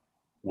on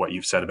what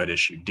you've said about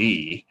issue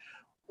D,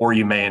 or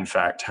you may in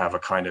fact have a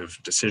kind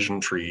of decision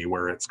tree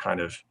where it's kind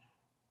of,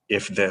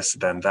 if this,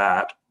 then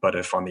that, but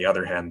if on the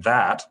other hand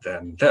that,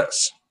 then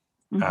this.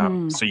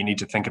 So you need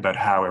to think about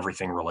how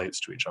everything relates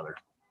to each other.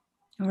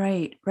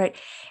 Right.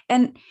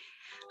 And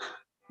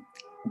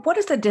what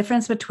is the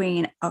difference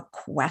between a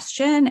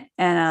question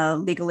and a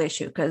legal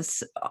issue?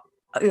 Because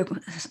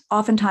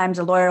oftentimes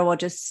a lawyer will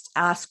just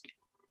ask,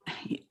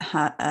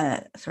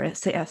 a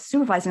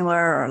supervising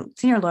lawyer or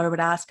senior lawyer would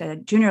ask a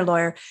junior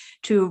lawyer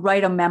to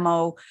write a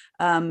memo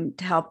to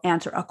help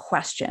answer a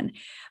question.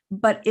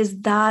 But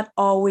is that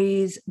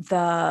always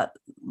the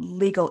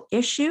legal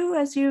issue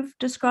as you've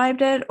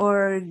described it,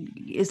 or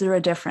is there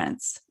a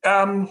difference?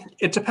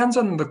 It depends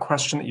on the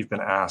question that you've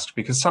been asked,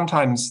 because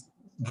sometimes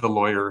the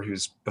lawyer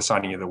who's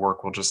assigning you the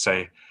work will just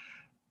say,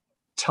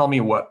 tell me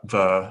what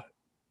the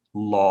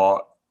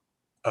law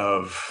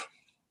of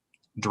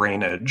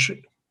drainage,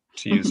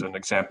 to use an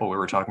example we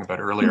were talking about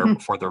earlier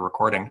before the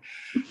recording,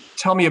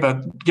 give me an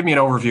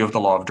overview of the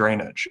law of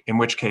drainage, in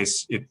which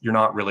case you're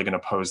not really going to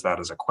pose that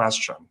as a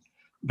question.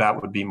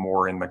 That would be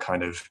more in the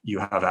kind of, you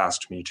have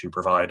asked me to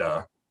provide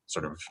a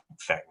sort of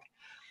thing.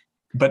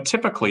 But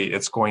typically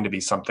it's going to be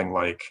something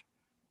like,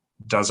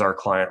 does our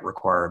client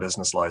require a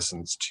business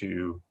license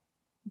to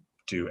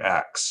do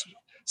X?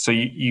 So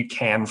you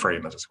can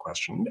frame it as a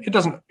question. It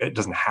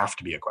doesn't have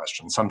to be a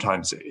question.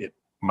 Sometimes it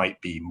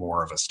might be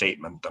more of a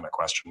statement than a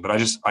question, but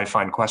I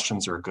find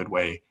questions are a good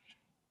way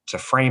to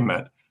frame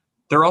it.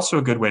 They're also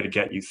a good way to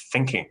get you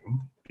thinking,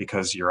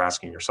 because you're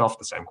asking yourself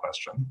the same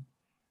question.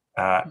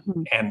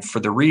 And for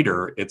the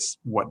reader, it's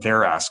what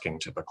they're asking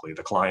typically.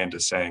 The client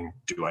is saying,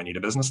 do I need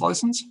a business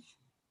license?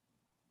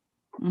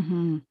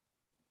 And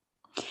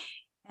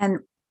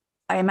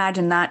I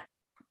imagine that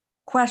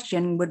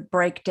question would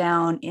break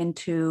down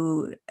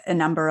into a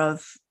number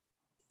of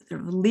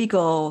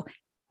legal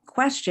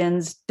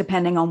questions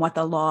depending on what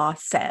the law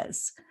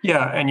says.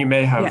 Yeah, and you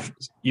may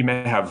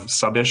have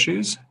sub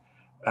issues,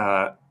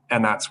 and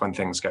that's when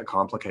things get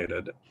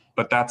complicated.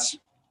 But that's,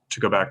 to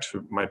go back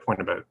to my point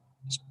about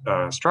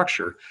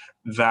structure,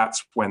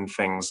 that's when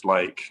things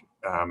like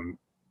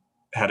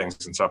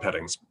headings and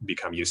subheadings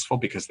become useful,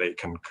 because they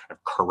can kind of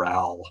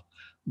corral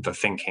the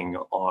thinking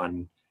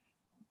on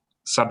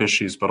sub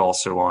issues, but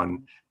also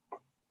on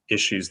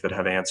issues that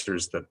have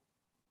answers that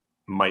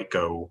might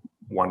go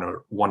one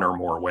or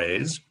more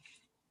ways.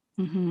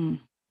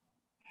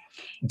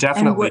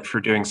 Definitely, if you're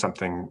doing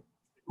something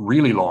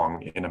really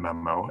long in a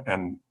memo,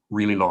 and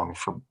really long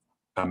for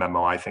a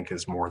memo, I think,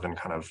 is more than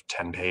kind of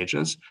 10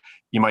 pages,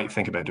 you might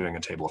think about doing a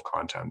table of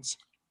contents.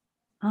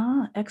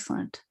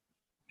 Excellent.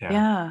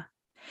 Yeah.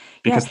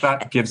 Because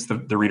that gives the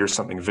reader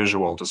something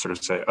visual to sort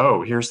of say,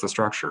 oh, here's the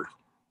structure.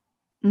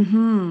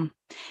 And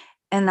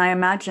I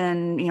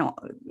imagine,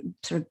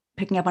 sort of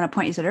picking up on a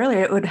point you said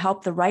earlier, it would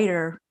help the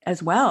writer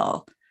as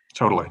well.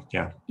 Totally.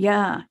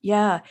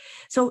 Yeah.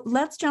 So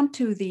let's jump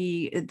to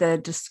the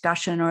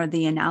discussion or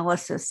the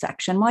analysis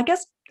section. Well, I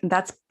guess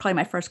that's probably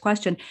my first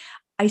question.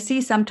 I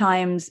see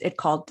sometimes it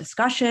called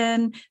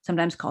discussion,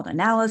 sometimes called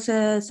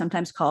analysis,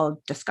 sometimes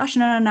called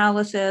discussion and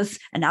analysis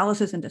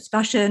and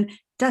discussion.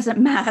 Doesn't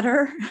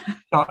matter.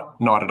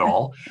 Not at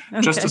all.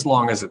 Okay. Just as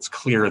long as it's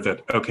clear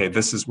that, okay,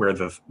 this is where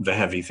the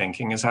heavy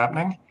thinking is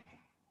happening.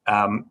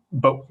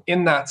 But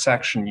in that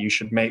section, you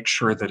should make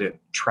sure that it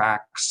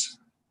tracks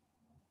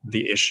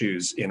the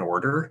issues in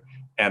order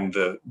and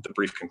the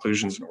brief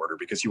conclusions in order,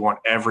 because you want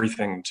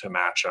everything to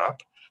match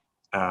up.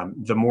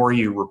 The more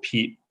you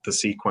repeat the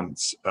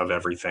sequence of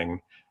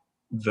everything,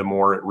 the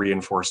more it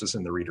reinforces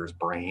in the reader's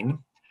brain.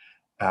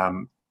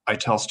 I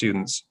tell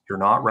students, you're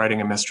not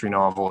writing a mystery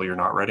novel, you're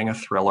not writing a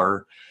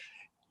thriller.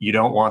 You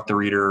don't want the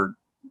reader,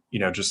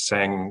 just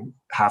saying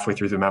halfway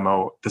through the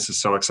memo, this is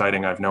so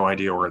exciting, I have no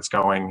idea where it's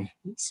going.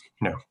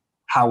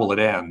 How will it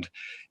end?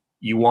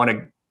 You want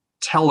to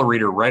tell the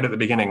reader right at the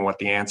beginning what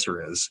the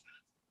answer is,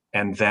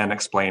 and then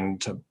explain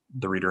to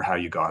the reader how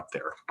you got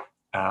there.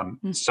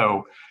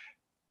 So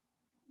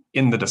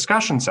in the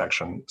discussion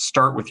section,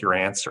 start with your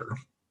answer.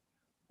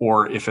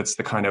 Or if it's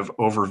the kind of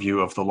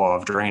overview of the law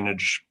of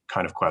drainage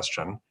kind of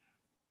question,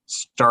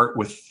 start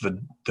with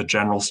the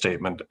general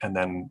statement and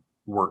then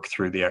work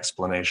through the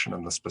explanation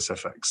and the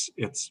specifics.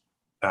 It's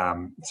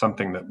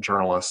something that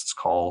journalists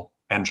call,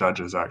 and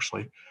judges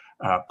actually,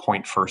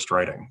 point first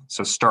writing.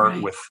 So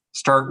start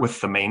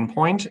with the main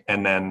point,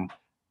 and then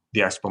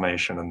the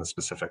explanation and the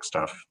specific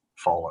stuff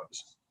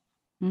follows.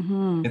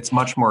 Mm-hmm. It's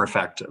much more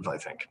effective, I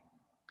think.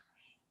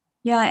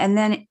 Yeah, and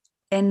then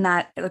in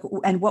that,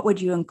 and what would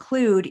you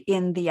include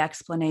in the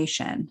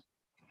explanation?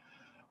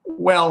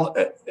 Well,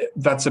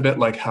 that's a bit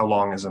like how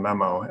long is a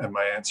memo, and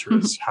my answer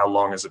is how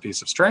long is a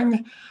piece of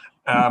string.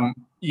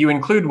 You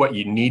include what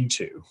you need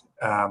to,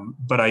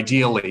 but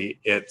ideally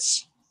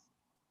it's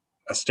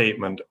a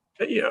statement.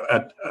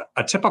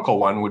 A typical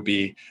one would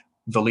be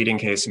the leading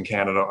case in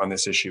Canada on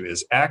this issue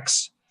is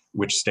X,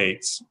 which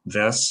states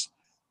this.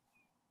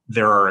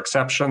 There are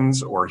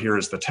exceptions, or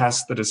here's the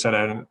test that is set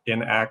out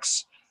in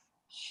X.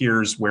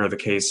 Here's where the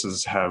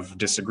cases have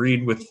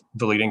disagreed with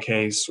the leading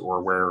case,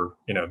 or where,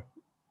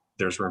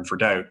 there's room for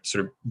doubt.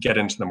 Sort of get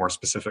into the more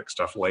specific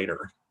stuff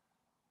later.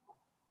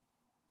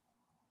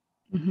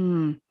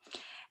 Mm-hmm.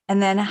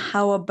 And then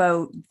how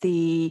about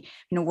the,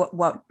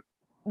 what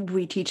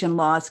we teach in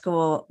law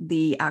school,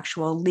 the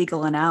actual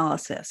legal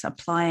analysis,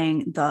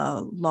 applying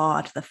the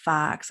law to the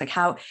facts? Like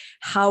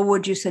how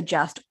would you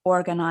suggest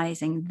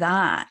organizing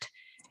that?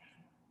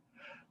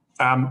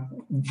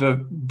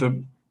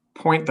 The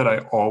point that I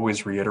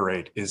always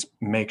reiterate is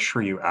make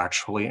sure you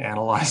actually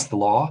analyze the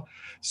law.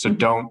 So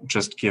don't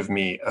just give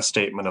me a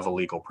statement of a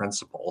legal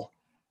principle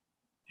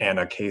and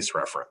a case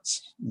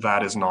reference.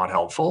 That is not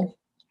helpful.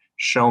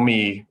 Show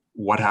me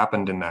what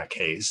happened in that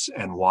case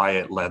and why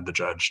it led the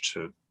judge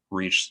to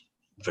reach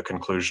the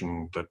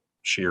conclusion that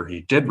she or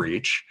he did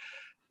reach,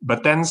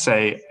 but then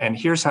say, and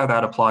here's how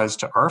that applies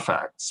to our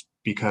facts,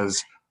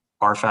 because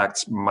our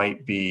facts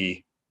might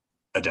be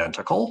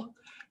identical,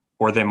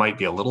 or they might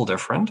be a little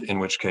different, in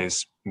which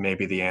case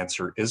maybe the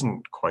answer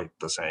isn't quite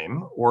the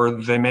same, or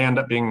they may end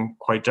up being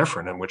quite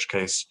different, in which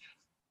case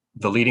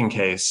the leading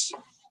case,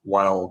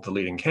 while the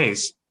leading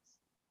case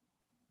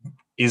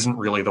isn't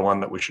really the one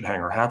that we should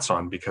hang our hats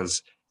on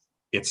because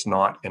it's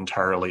not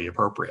entirely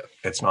appropriate.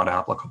 It's not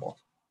applicable.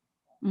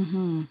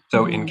 Mm-hmm.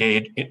 So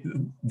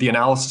the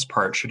analysis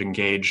part should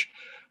engage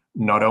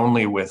not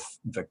only with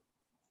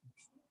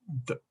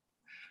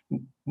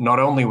not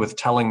only with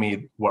telling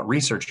me what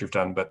research you've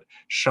done, but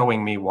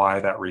showing me why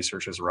that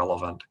research is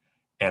relevant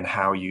and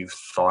how you've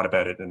thought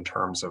about it in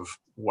terms of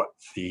what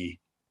the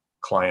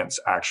client's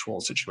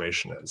actual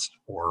situation is,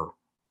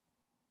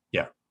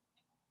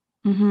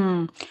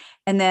 Mm-hmm.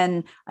 And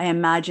then I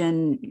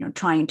imagine,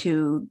 trying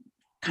to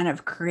kind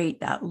of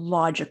create that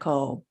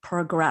logical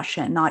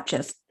progression, not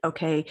just,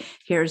 okay,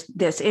 here's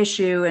this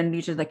issue and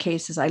these are the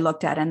cases I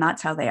looked at and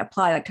that's how they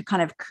apply, like to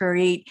kind of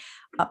create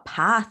a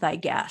path, I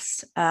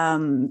guess,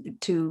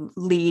 to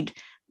lead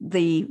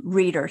the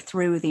reader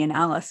through the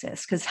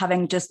analysis, because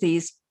having just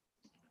these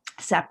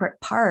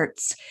separate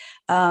parts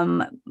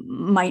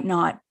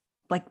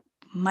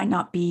might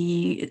not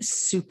be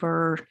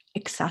super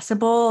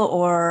accessible,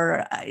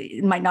 or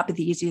it might not be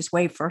the easiest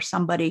way for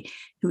somebody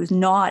who's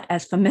not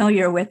as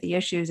familiar with the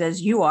issues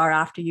as you are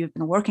after you've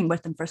been working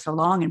with them for so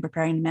long and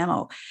preparing the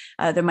memo.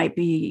 There might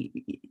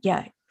be,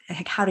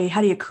 how do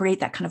you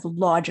create that kind of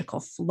logical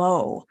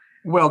flow?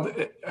 Well,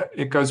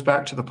 it goes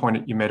back to the point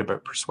that you made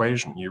about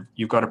persuasion.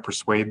 You've got to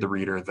persuade the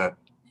reader that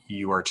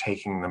you are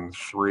taking them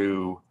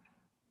through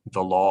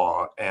the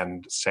law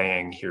and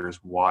saying, here's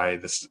why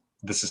this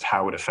is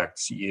how it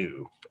affects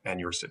you and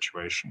your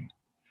situation.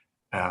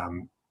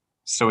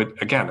 So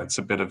it's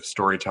a bit of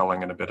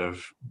storytelling and a bit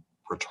of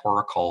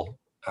rhetorical.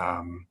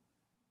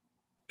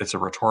 It's a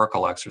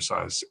rhetorical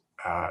exercise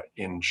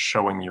in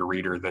showing your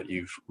reader that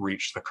you've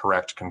reached the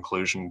correct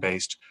conclusion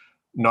based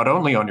not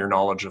only on your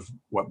knowledge of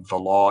what the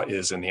law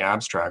is in the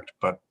abstract,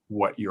 but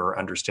what your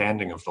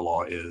understanding of the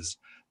law is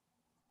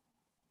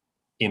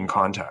in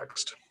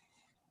context.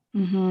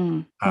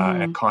 Mm-hmm.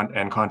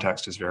 And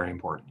context is very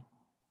important.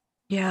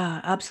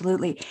 Yeah,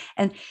 absolutely.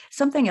 And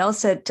something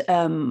else that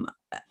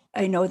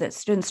I know that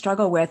students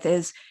struggle with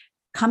is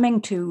coming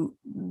to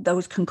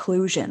those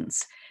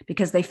conclusions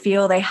because they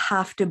feel they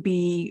have to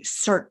be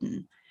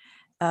certain.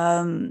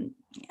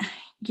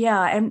 Yeah,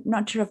 I'm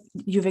not sure if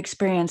you've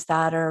experienced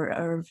that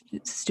or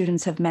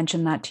students have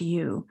mentioned that to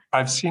you.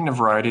 I've seen a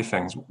variety of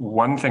things.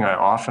 One thing I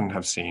often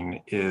have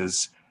seen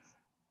is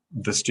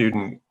the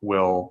student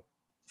will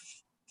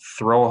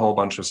throw a whole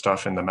bunch of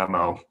stuff in the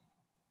memo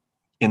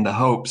in the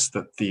hopes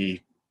that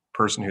the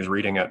person who's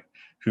reading it,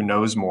 who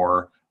knows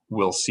more,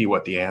 will see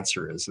what the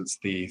answer is. It's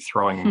the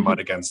throwing mud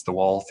against the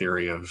wall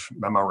theory of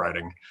memo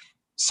writing.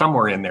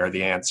 Somewhere in there,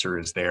 the answer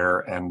is there,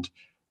 and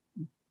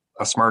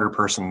a smarter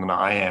person than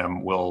I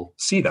am will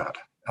see that,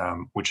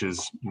 which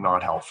is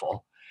not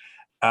helpful.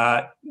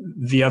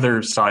 The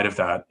other side of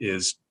that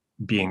is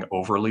being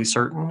overly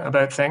certain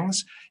about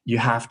things. You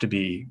have to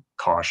be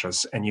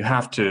cautious, and you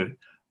have to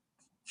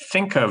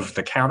think of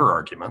the counter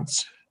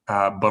arguments,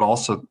 but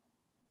also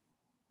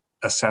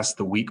assess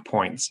the weak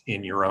points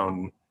in your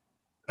own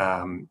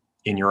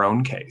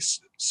case.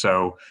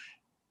 So,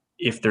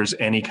 if there's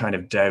any kind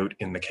of doubt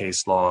in the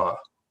case law,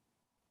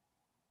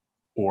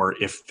 or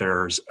if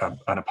there's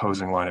an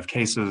opposing line of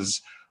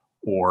cases,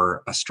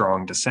 or a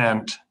strong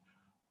dissent,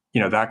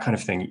 that kind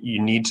of thing,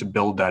 you need to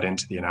build that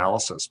into the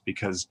analysis,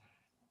 because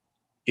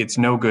it's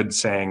no good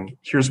saying,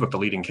 here's what the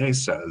leading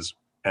case says,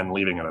 and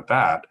leaving it at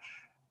that.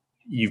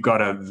 You've got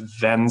to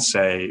then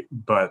say,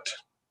 but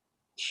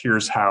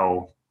here's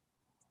how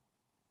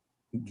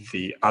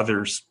the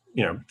others,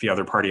 the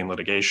other party in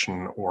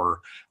litigation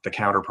or the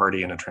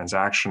counterparty in a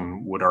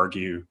transaction would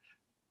argue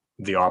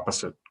the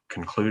opposite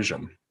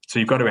conclusion. So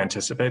you've got to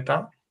anticipate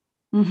that.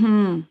 Mm-hmm,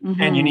 mm-hmm.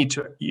 And you need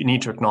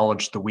to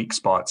acknowledge the weak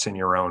spots in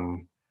your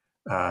own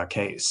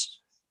case.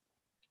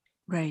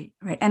 Right.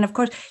 And of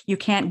course, you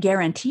can't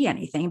guarantee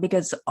anything,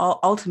 because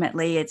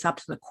ultimately it's up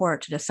to the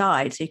court to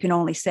decide. So you can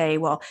only say,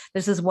 well,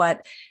 this is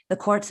what the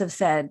courts have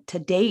said to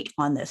date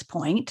on this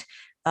point.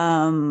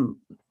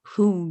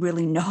 Who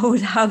really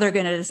knows how they're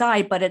going to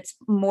decide, but it's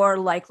more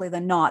likely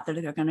than not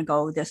that they're going to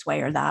go this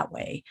way or that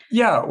way.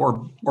 Yeah,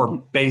 or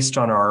based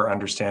on our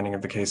understanding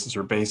of the cases,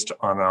 or based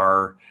on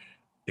our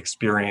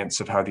experience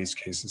of how these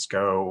cases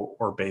go,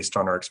 or based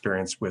on our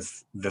experience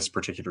with this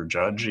particular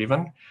judge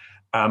even.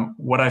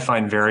 What I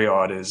find very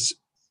odd is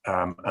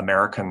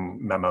American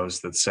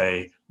memos that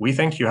say, we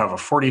think you have a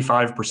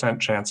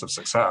 45% chance of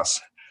success.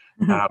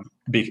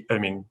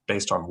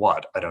 Based on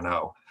what? I don't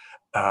know.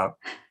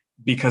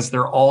 Because there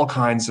are all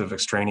kinds of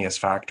extraneous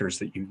factors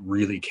that you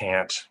really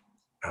can't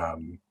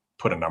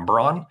put a number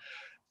on.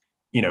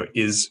 Will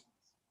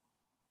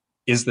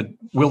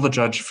the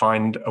judge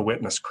find a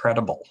witness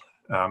credible?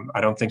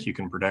 I don't think you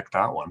can predict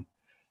that one.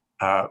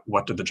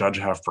 What did the judge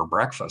have for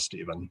breakfast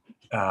even?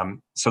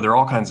 So there are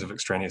all kinds of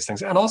extraneous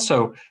things. And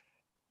also,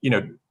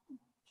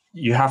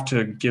 you have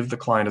to give the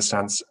client a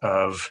sense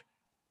of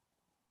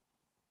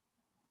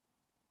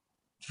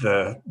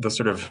the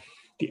sort of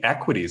the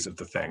equities of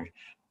the thing.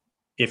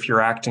 If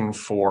you're acting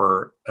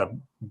for a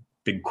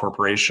big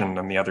corporation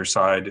and the other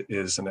side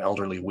is an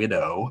elderly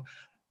widow,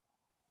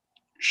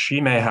 she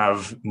may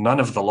have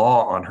none of the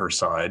law on her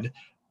side,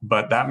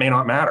 but that may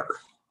not matter.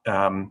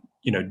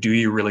 Do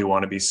you really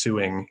want to be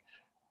suing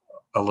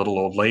a little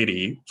old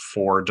lady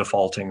for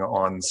defaulting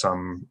on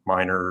some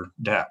minor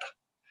debt?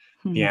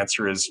 The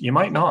answer is you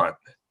might not.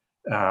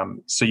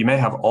 So you may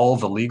have all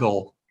the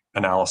legal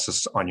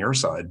analysis on your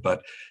side,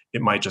 but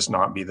it might just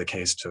not be the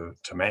case to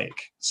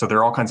make. So there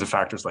are all kinds of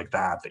factors like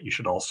that you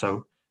should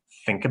also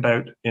think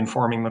about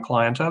informing the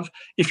client of.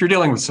 If you're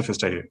dealing with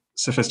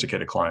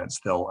sophisticated clients,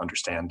 they'll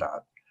understand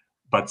that.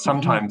 But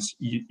sometimes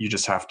you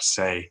just have to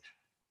say,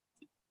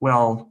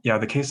 well, yeah,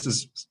 the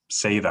cases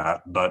say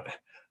that, but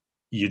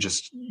you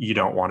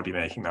don't want to be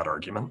making that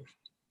argument.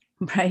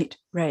 Right.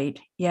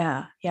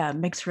 Yeah. It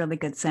makes really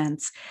good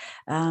sense.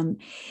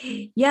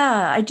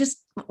 I just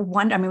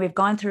wonder, we've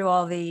gone through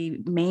all the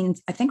main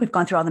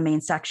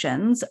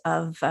sections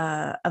of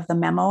the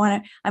memo.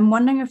 And I'm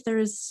wondering if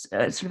there's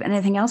sort of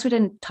anything else we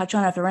didn't touch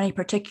on, if there are any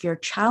particular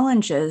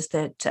challenges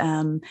that,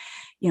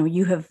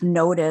 you have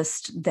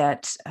noticed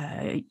that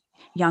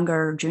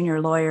younger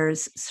junior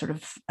lawyers sort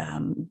of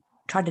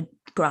try to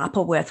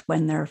grapple with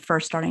when they're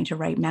first starting to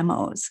write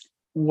memos.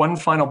 One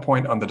final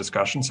point on the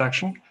discussion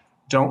section.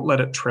 Don't let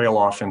it trail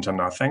off into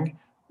nothing.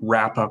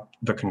 Wrap up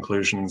the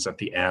conclusions at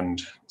the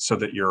end so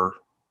that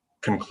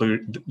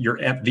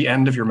the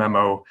end of your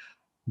memo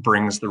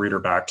brings the reader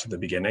back to the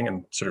beginning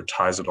and sort of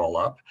ties it all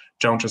up.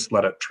 Don't just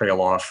let it trail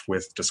off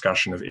with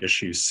discussion of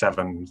issue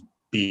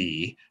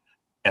 7B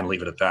and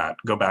leave it at that.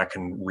 Go back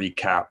and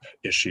recap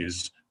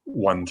issues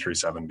 1 through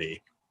 7B.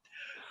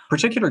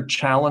 Particular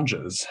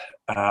challenges,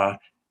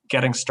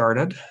 getting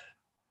started,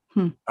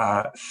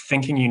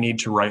 thinking you need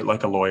to write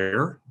like a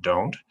lawyer,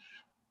 don't.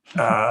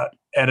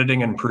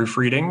 Editing and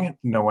proofreading,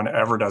 no one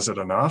ever does it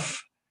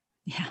enough.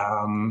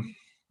 Yeah.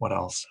 What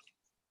else?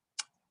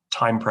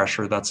 Time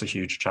pressure, that's a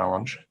huge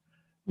challenge.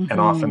 And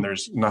often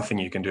there's nothing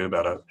you can do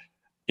about it.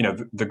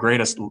 The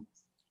greatest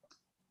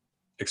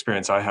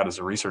experience I had as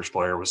a research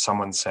lawyer was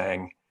someone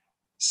saying,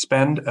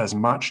 spend as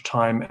much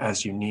time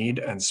as you need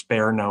and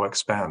spare no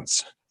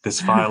expense. This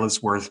file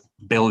is worth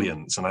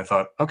billions. And I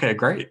thought, okay,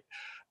 great.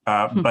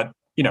 But,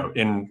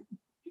 in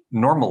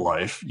normal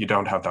life, you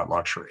don't have that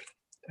luxury.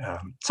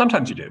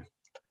 Sometimes you do.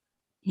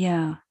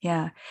 Yeah.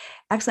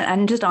 Excellent.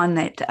 And just on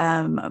that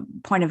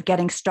point of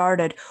getting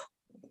started,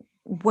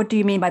 what do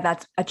you mean by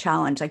that's a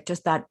challenge? Like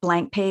just that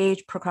blank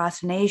page,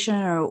 procrastination,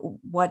 or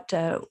what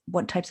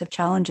types of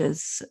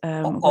challenges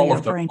were you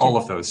referring to? All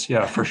of those,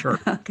 yeah, for sure.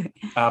 Okay.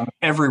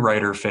 Every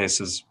writer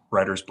faces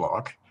writer's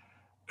block.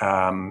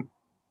 So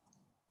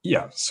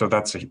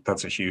that's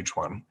a huge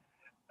one.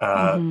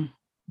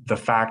 The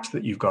fact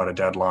that you've got a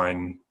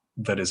deadline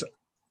that is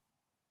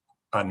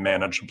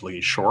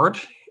unmanageably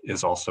short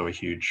is also a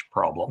huge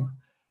problem.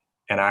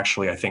 And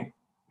actually, I think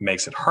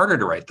makes it harder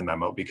to write the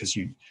memo because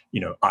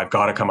I've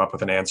got to come up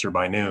with an answer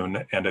by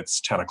noon and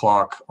it's 10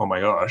 o'clock. Oh my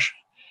gosh.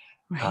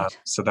 Right.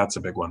 So that's a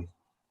big one.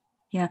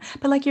 Yeah.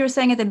 But like you were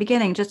saying at the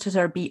beginning, just to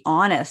sort of be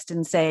honest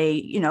and say,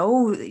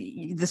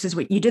 this is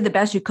what you did the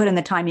best you could in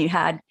the time you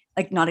had,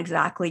 like not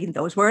exactly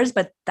those words,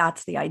 but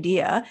that's the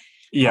idea.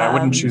 Yeah, I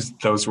wouldn't choose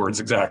those words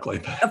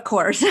exactly. Of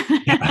course.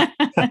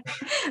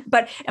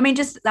 But I mean,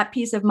 just that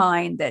peace of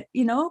mind that,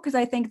 because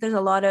I think there's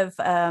a lot of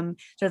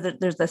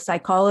there's the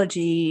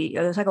psychology,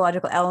 or the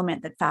psychological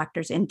element that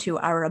factors into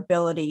our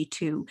ability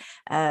to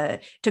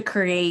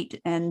create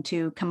and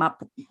to come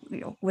up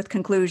with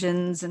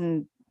conclusions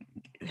and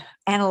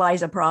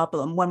analyze a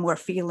problem when we're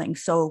feeling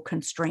so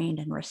constrained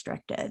and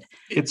restricted.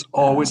 It's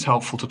always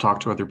helpful to talk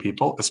to other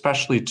people,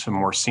 especially to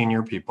more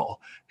senior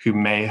people who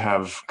may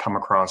have come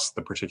across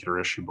the particular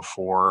issue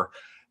before,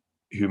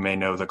 who may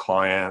know the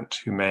client,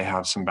 who may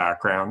have some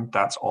background.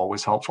 That's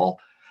always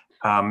helpful.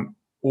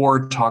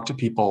 Or talk to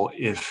people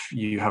if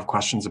you have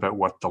questions about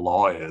what the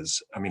law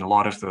is. I mean, a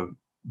lot of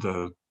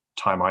the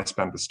time I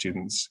spend with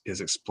students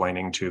is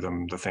explaining to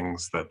them the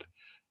things that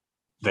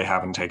they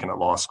haven't taken at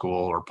law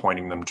school, or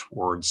pointing them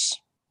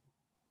towards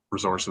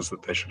resources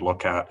that they should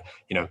look at.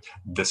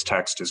 This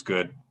text is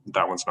good,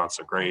 that one's not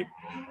so great.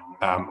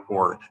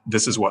 Or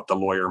this is what the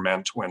lawyer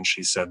meant when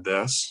she said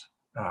this.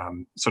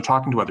 So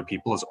talking to other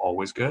people is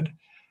always good.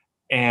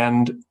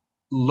 And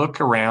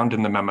look around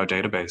in the memo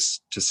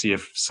database to see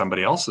if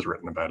somebody else has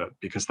written about it,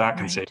 because that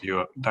can save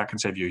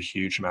you a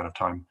huge amount of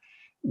time.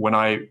 When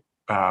I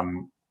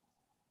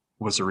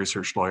was a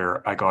research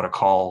lawyer, I got a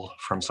call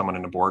from someone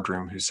in a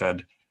boardroom who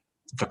said,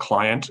 the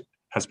client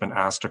has been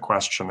asked a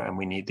question and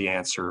we need the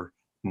answer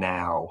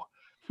now.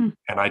 And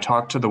I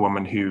talked to the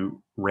woman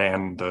who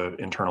ran the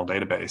internal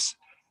database,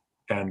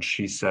 and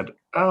she said,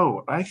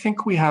 oh, I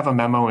think we have a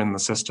memo in the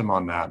system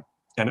on that.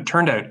 And it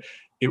turned out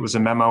it was a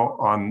memo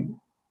on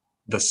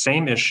the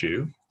same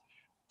issue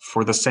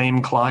for the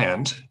same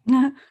client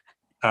 3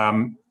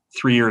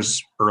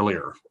 years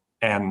earlier.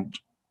 And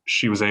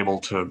she was able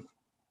to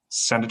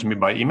send it to me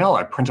by email.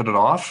 I printed it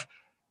off,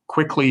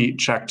 quickly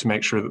checked to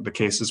make sure that the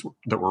cases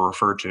that were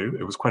referred to,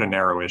 it was quite a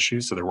narrow issue,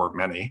 so there weren't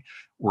many,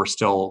 were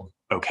still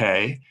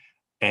okay.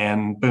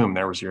 And boom,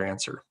 there was your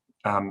answer.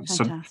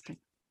 So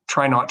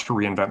try not to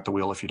reinvent the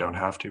wheel if you don't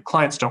have to.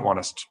 Clients don't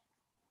want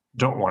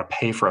to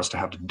pay for us to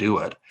have to do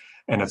it.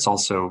 And it's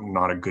also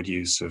not a good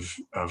use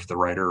of the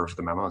writer of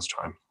the memo's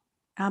time.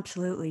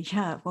 Absolutely.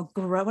 Yeah. Well,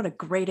 what a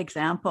great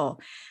example.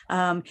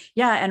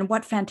 And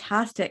what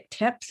fantastic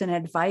tips and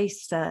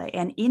advice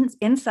and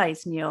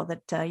insights, Neil,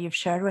 that you've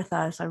shared with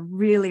us. I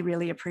really,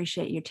 really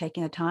appreciate you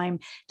taking the time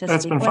to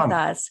speak with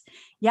us.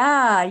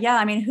 Yeah.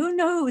 I mean, who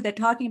knew that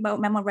talking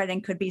about memo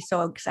writing could be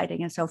so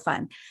exciting and so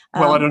fun?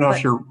 Well, I don't know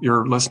if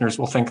your listeners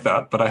will think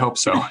that, but I hope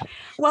so.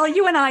 Well,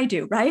 you and I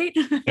do, right?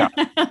 Yeah.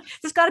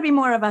 There's got to be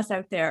more of us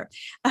out there.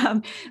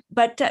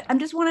 But I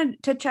just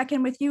wanted to check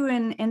in with you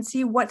and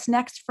see what's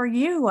next for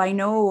you. I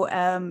know,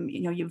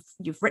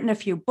 you've written a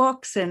few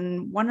books,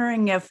 and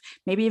wondering if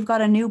maybe you've got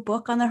a new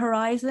book on the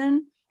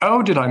horizon.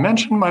 Oh, did I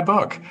mention my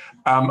book?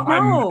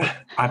 No.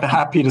 I'm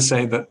happy to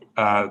say that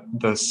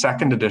the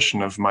second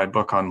edition of my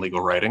book on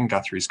legal writing,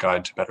 Guthrie's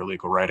Guide to Better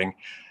Legal Writing,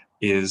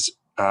 is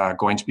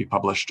going to be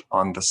published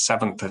on the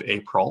 7th of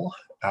April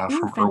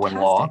from Irwin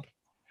Law.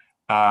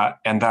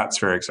 And that's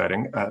very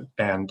exciting.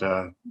 And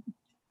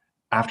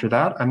after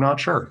that, I'm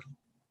not sure.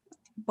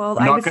 Well,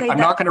 I'm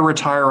not going to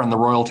retire on the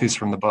royalties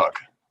from the book.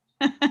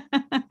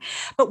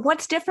 But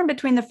what's different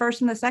between the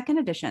first and the second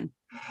edition?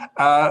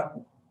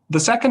 The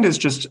second is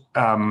just,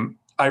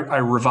 I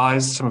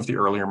revised some of the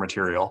earlier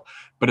material,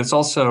 but it's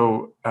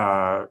also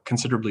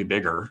considerably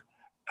bigger.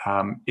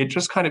 It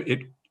just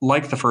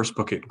like the first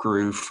book, it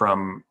grew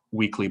from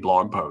weekly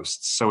blog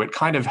posts. So it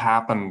kind of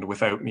happened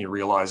without me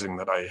realizing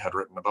that I had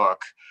written a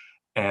book.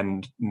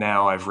 And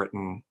now I've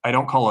written, I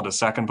don't call it a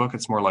second book,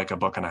 it's more like a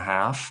book and a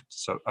half.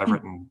 So I've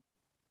written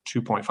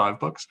 2.5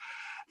 books.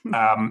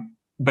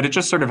 But it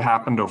just sort of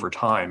happened over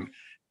time.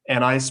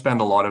 And I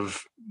spend a lot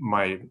of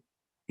my,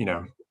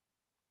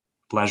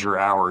 leisure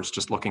hours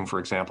just looking for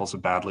examples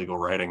of bad legal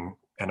writing,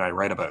 and I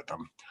write about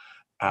them.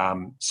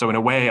 So in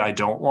a way, I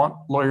don't want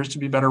lawyers to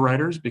be better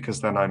writers,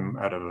 because then I'm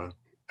out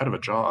of a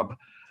job.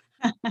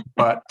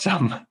 But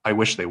I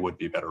wish they would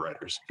be better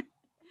writers.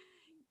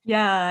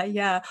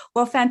 Yeah.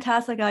 Well,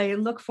 fantastic. I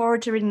look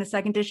forward to reading the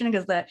second edition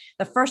because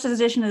the first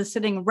edition is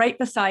sitting right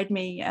beside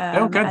me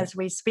as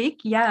we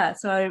speak. Yeah,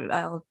 so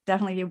I'll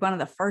definitely be one of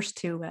the first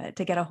to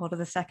get a hold of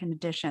the second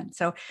edition.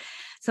 So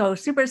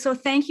super. So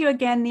thank you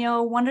again,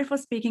 Neil. Wonderful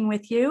speaking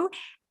with you.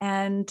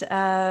 And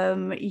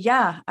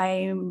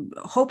I'm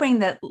hoping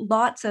that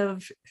lots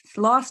of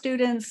law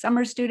students,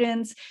 summer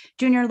students,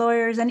 junior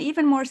lawyers, and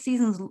even more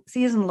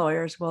seasoned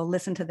lawyers will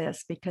listen to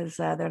this because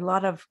there are a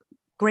lot of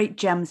great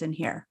gems in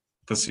here.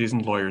 The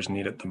seasoned lawyers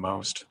need it the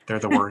most. They're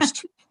the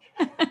worst.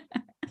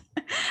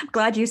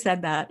 Glad you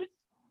said that.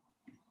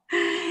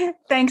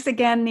 Thanks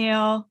again,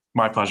 Neil.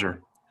 My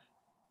pleasure.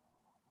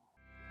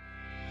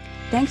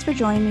 Thanks for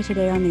joining me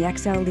today on the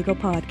Excel Legal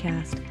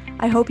Podcast.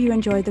 I hope you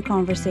enjoyed the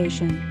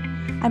conversation.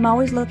 I'm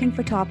always looking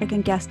for topic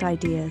and guest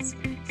ideas,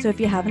 so if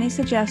you have any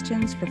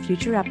suggestions for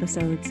future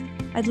episodes,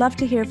 I'd love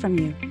to hear from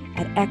you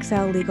at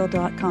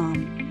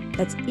excellegal.com.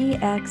 That's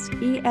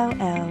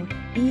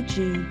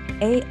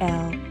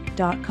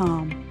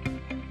EXELLEGAL.com.